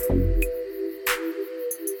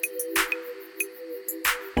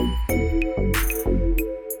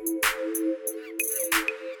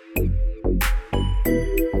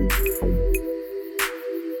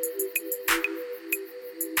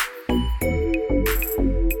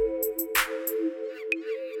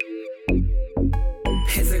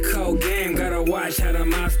 How the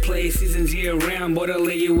mouse play seasons year round, boy, they'll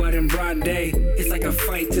lay you out in broad day. It's like a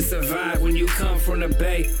fight to survive when you come from the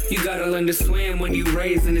bay. You gotta learn to swim when you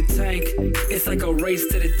raised in the tank. It's like a race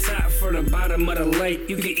to the top for the bottom of the lake.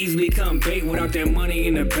 You can easily come bait without that money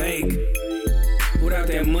in the bank. Without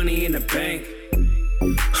that money in the bank.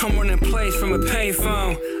 I'm running plays from a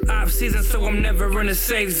payphone. Off season, so I'm never in a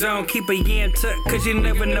safe zone. Keep a yam tuck, cause you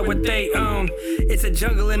never know what they own. It's a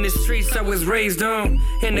jungle in the streets I was raised on.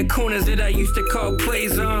 In the corners that I used to call play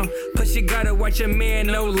zone. Plus you gotta watch a man,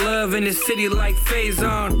 no love in the city like phase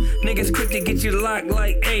on. Niggas quick to get you locked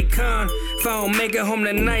like Akon. If I don't make it home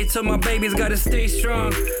tonight, so my babies gotta stay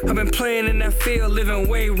strong. I've been playing in that field, living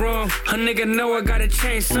way wrong. A nigga know I gotta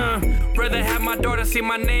change some. Rather have my daughter see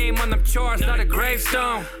my name on the charts, not a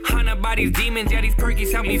gravestone. Hunted by these demons, yeah, these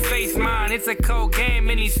perkies help me face mine. It's a cold game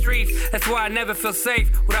in these streets, that's why I never feel safe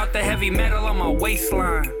without the heavy metal on my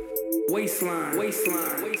waistline. Waistline,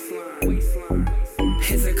 waistline, waistline, waistline.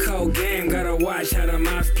 It's a cold game, gotta watch how the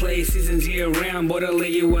mouse play seasons year round, boy, they'll lay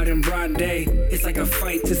you out in broad day. It's like a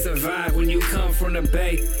fight to survive when you come from the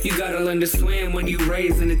bay. You gotta learn to swim when you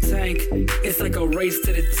raised in the tank. It's like a race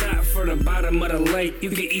to the top for the bottom of the lake. You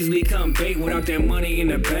can easily come bait without that money in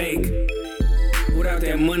the bank. Without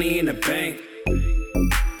that money in the bank.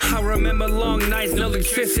 I remember long nights, no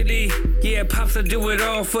electricity. Yeah, pops would do it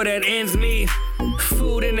all for that ends meet.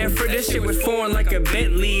 Food in there for this shit was foreign like a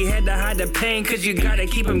Bentley. Had to hide the pain cause you gotta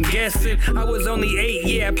keep them guessing. I was only 8,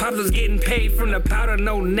 yeah, pops was getting paid from the powder,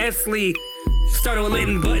 no Nestle. Started with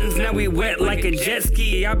hitting buttons, now we wet like a jet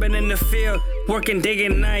ski. I've been in the field, working day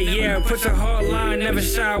and night, yeah. Push a hard line, never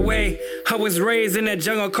shy away. I was raised in that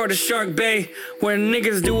jungle called the Shark Bay, where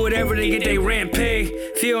niggas do whatever they get they rent paid.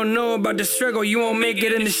 If you don't know about the struggle, you won't make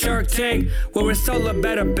it in the Shark Tank, where it's all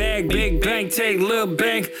about a bag, big bank, take little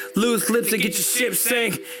bank, loose lips and get your ship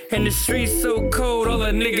sank. And the streets so cold, all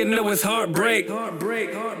a nigga know is heartbreak.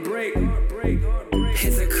 Heartbreak, heartbreak, heartbreak, heartbreak.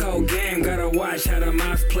 It's a cold game, gotta watch how the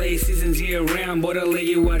mouse play seasons year round, boy, they'll lay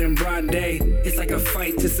you out in broad day. It's like a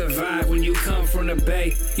fight to survive when you come from the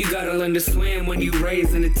bay. You gotta learn to swim when you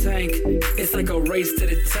raised in the tank. It's like a race to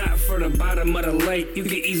the top for the bottom of the lake. You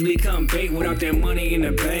can easily come bait without that money in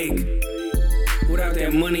the bank. Without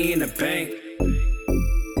that money in the bank.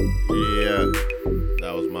 Yeah,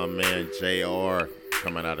 that was my man JR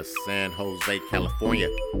coming out of San Jose, California.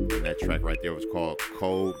 And that track right there was called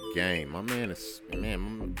Cold Game. My man is,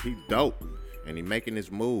 he's dope. And he making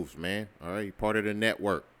his moves, man. All right, he part of the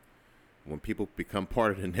network. When people become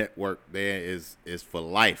part of the network, man, is for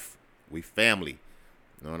life. We family.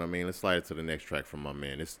 You know what I mean? Let's slide it to the next track from my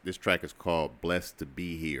man. This track is called Blessed to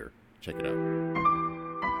Be Here. Check it out.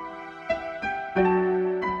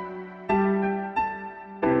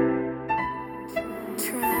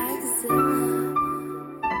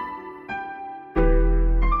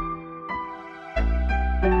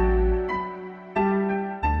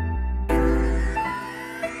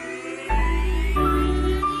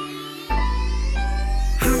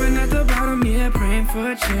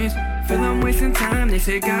 For a change, feel I'm wasting time. They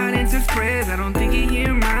say God answers prayers, I don't think he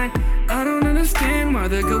hear mine. I don't understand why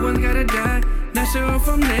the good ones gotta die. Not sure if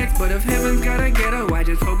I'm next, but if heaven's gotta ghetto, I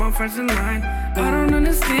just hope I'm first in line. I don't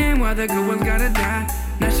understand why the good ones gotta die.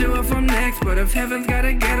 Not sure if I'm next, but if heaven's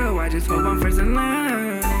gotta ghetto, I just hope I'm first in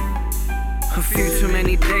line. A few too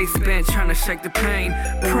many days spent trying to shake the pain.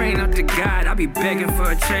 Praying up to God, I be begging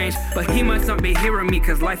for a change. But he must not be hearing me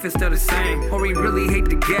cause life is still the same. Or he really hate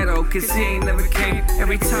the ghetto cause he ain't never came.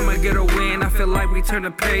 Every time I get a win, I feel like we turn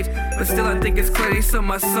the page. But still I think it's clear they sold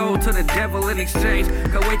my soul to the devil in exchange.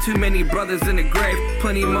 Got way too many brothers in the grave,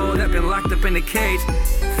 plenty more that been locked up in the cage.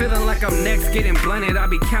 Feeling like I'm next, getting blunted, I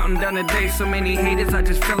be counting down the days. So many haters, I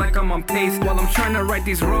just feel like I'm on pace. While I'm trying to right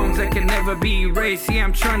these wrongs that can never be erased. Yeah,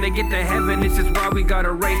 I'm trying to get to heaven, it's just why we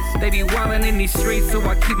gotta race. They be wildin' in these streets, so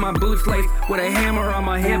I keep my boots laced. With a hammer on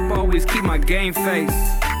my hip, always keep my game face.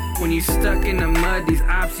 When you stuck in the mud, these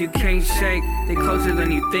ops you can't shake. They closer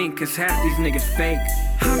than you think, cause half these niggas fake.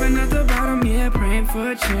 I've been at the bottom, yeah, praying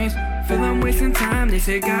for a change. Feel I'm wasting time, they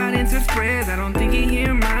say God answers prayers. I don't think he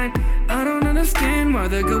hear mine. I don't understand why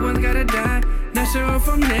the good ones gotta die. Not sure if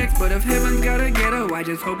I'm next, but if heaven's gotta ghetto, I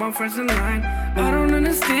just hope I'm first in line. I don't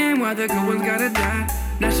understand why the good ones gotta die.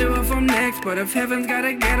 Not sure if I'm next, but if heaven's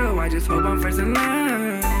gotta ghetto, I just hope I'm first in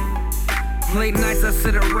line. Late nights I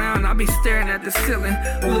sit around, I be staring at the ceiling,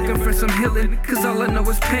 looking for some healing, cause all I know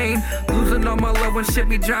is pain. Losing all my loved ones, shit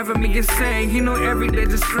be driving me insane. You know every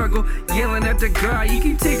day's a struggle, yelling at the God. You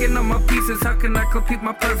keep taking all my pieces, how can I complete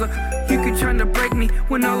my puzzle? You keep trying to break me,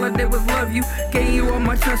 when all I did was love you. Gave you all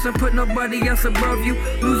my trust and put nobody else above you.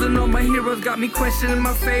 Losing all my heroes got me questioning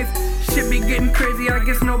my faith. Shit be getting crazy, I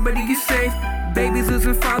guess nobody is safe. Babies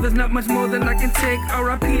losing fathers, not much more than I can take.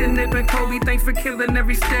 R.I.P. to Nip and Kobe, thanks for killing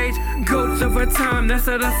every stage. Goats over time, that's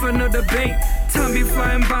not up for no debate. Time be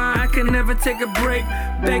flying by, I can never take a break.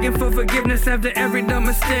 Begging for forgiveness after every dumb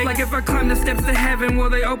mistake. Like if I climb the steps to heaven, will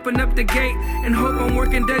they open up the gate? And hope I'm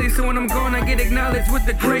working daily, so when I'm gone, I get acknowledged with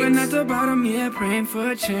the greats. I've been at the bottom, yeah, praying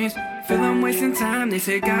for a change. Feel I'm wasting time, they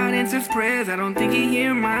say God answers prayers. I don't think he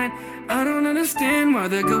hear mine. I don't understand why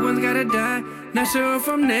the good ones gotta die. Not sure if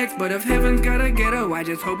I'm next, but if heaven's gotta ghetto, I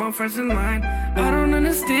just hope I'm first in line. I don't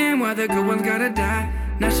understand why the good ones gotta die.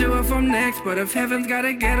 Not sure if I'm next, but if heaven's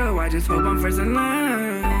gotta ghetto, I just hope I'm first in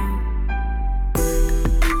line.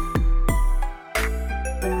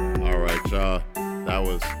 All right, y'all. That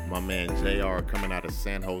was my man JR coming out of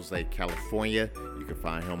San Jose, California. You can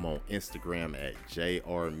find him on Instagram at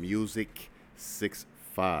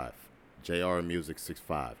JRMusic65.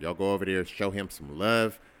 JRMusic65. Y'all go over there, show him some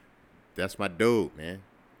love. That's my dude, man.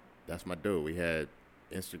 That's my dude. We had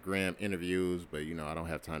Instagram interviews, but you know, I don't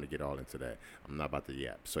have time to get all into that. I'm not about to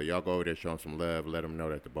yap. So y'all go over there, show him some love, let him know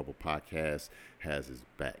that the Bubble Podcast has his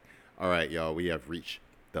back. All right, y'all, we have reached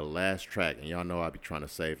the last track, and y'all know I be trying to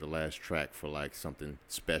save the last track for like something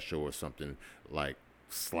special or something like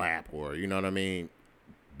slap or, you know what I mean?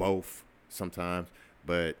 Both sometimes,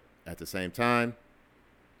 but at the same time,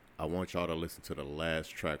 I want y'all to listen to the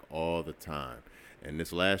last track all the time. And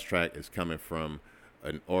this last track is coming from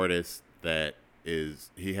an artist that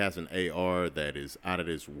he has an AR that is out of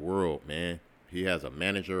this world, man. He has a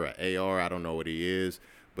manager, an AR, I don't know what he is,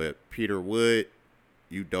 but Peter Wood,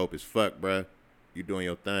 you dope as fuck, bruh. You doing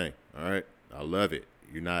your thing, all right? I love it.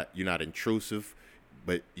 You're not intrusive,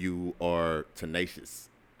 but you are tenacious.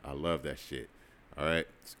 I love that shit, all right?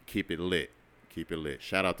 Keep it lit. Keep it lit.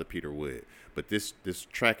 Shout out to Peter Wood. But this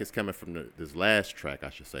track is coming from this last track, I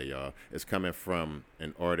should say, y'all. It's coming from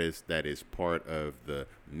an artist that is part of the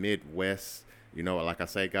Midwest. You know, like I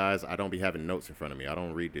say, guys, I don't be having notes in front of me. I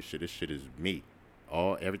don't read this shit. This shit is me.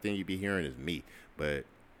 Everything you be hearing is me. But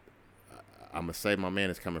I'm going to say my man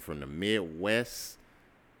is coming from the Midwest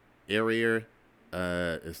area.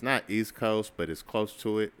 It's not East Coast, but it's close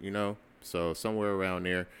to it, you know. So somewhere around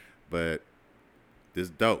there. But this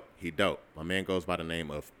dope. He dope. My man goes by the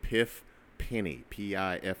name of Piff Penny,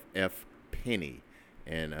 Piff Penny,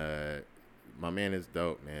 and my man is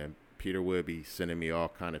dope, man. Peter Wood be sending me all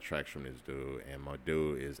kind of tracks from this dude, and my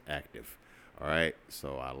dude is active. All right,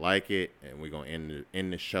 so I like it, and we're gonna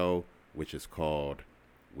end the show, which is called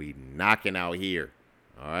 "We Knockin' Out Here."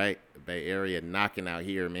 All right, the Bay Area knocking out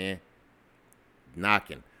here, man.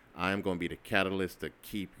 Knocking. I am gonna be the catalyst to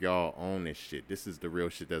keep y'all on this shit. This is the real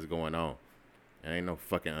shit that's going on. There ain't no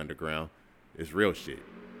fucking underground. It's real shit.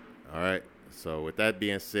 All right. So with that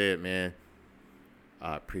being said, man,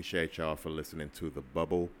 I appreciate y'all for listening to the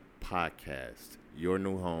Bubble Podcast, your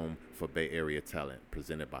new home for Bay Area talent,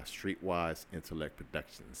 presented by Streetwise Intellect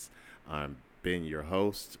Productions. I'm Ben, your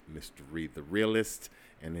host, Mr. Reed the Realist,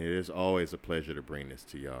 and it is always a pleasure to bring this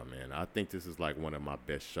to y'all, man. I think this is like one of my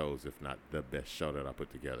best shows, if not the best show that I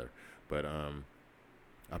put together. But I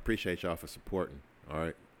appreciate y'all for supporting. All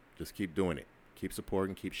right. Just keep doing it. Keep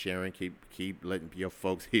supporting, keep sharing, keep letting your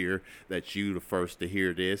folks hear that you the first to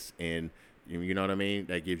hear this, and you know what I mean?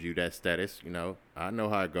 That gives you that status, you know. I know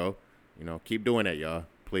how it go. You know, keep doing that, y'all.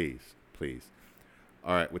 Please, please.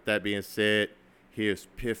 All right, with that being said, here's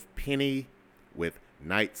Piff Penny with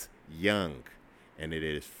Nights Young, and it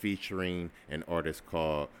is featuring an artist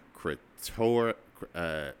called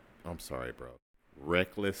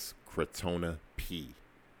Reckless Cretona P.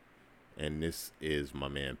 And this is my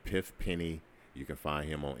man Piff Penny. You can find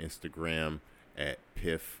him on Instagram at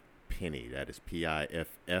Piff Penny. That is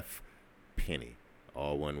Piff Penny.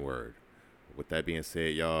 All one word. With that being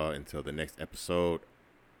said, y'all, until the next episode,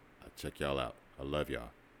 I'll check y'all out. I love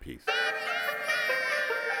y'all. Peace.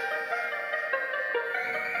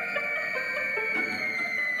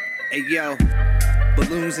 Hey, yo.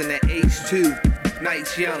 Balloons in the H2,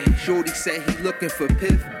 nights young. Shorty said he looking for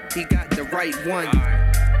piff, he got the right one.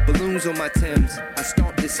 Balloons on my Timbs, I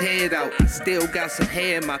stomped his head out. Still got some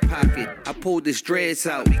hair in my pocket, I pulled his dreads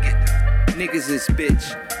out. Niggas is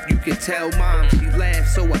bitch, you can tell mom. She laughed,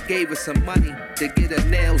 so I gave her some money to get her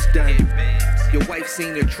nails done. Your wife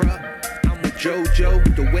seen the truck, I'm with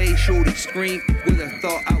JoJo. The way Shorty screamed, would've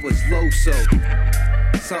thought I was low-so.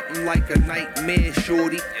 Something like a nightmare,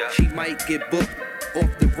 Shorty. She might get booked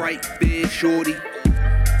off the right bed, Shorty.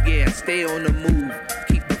 Yeah, stay on the move,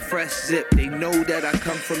 keep a fresh zip. They know that I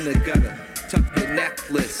come from the gutter. Tuck your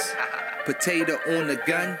necklace. Potato on the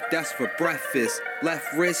gun, that's for breakfast.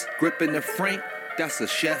 Left wrist gripping the frank, that's a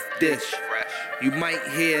chef dish. You might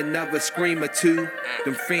hear another scream or two.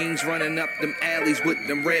 Them fiends running up them alleys with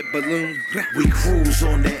them red balloons. We cruise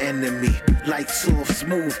on the enemy, like soft,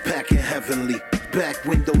 smooth, packing heavenly. Back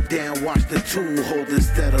window down, watch the tool holding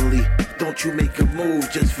steadily. Don't you make a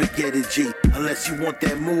move, just forget it, G. Unless you want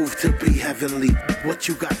that move to be heavenly. What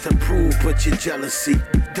you got to prove but your jealousy?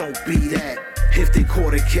 Don't be that. If they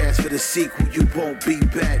call the cast for the sequel, you won't be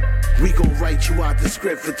back. We gon' write you out the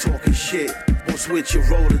script for talking shit. Or switch your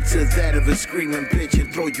role into that of a screaming bitch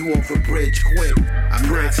and throw you off a bridge quick. I'm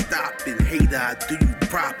not stopping, hater, I do you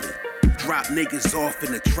proper. Drop niggas off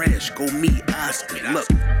in the trash, go meet Oscar. Look,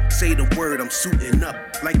 say the word, I'm suiting up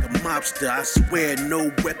like a mobster. I swear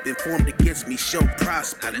no weapon formed against me shall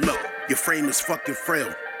prosper. Look, your frame is fucking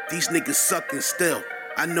frail. These niggas sucking still.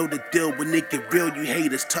 I know the deal, when it get real, you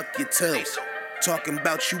haters tuck your tails. Talking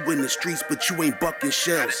about you in the streets, but you ain't bucking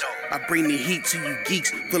shells. I bring the heat to you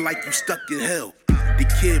geeks, feel like you stuck in hell.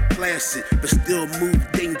 The kid placid, but still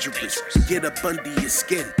move dangerous. Get up under your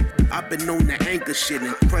skin. I've been on the anger shit,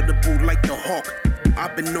 incredible like the Hawk.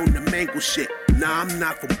 I've been on the mangle shit. Nah, I'm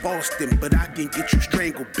not from Boston, but I can get you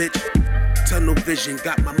strangled, bitch. Tunnel vision,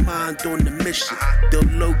 got my mind on the mission. They'll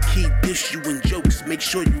low-key dish you in jokes, make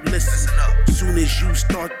sure you listen. Soon as you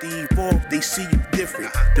start to evolve, they see you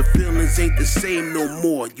different. The feelings ain't the same no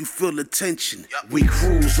more, you feel the tension. We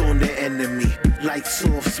cruise on the enemy, like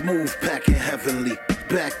soft, smooth, packing heavenly.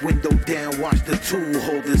 Back window down, watch the tool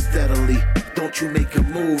holding steadily. Don't you make a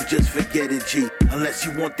move, just forget it, G. Unless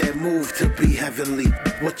you want that move to be heavenly.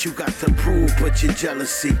 What you got to prove but your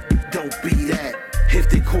jealousy? Don't be that. If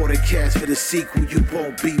they call the cast for the sequel, you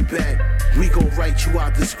won't be back. We gon' write you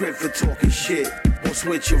out the script for talking shit. Or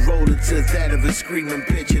switch your role into that of a screaming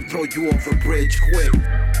bitch and throw you off a bridge quick.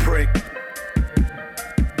 Prick.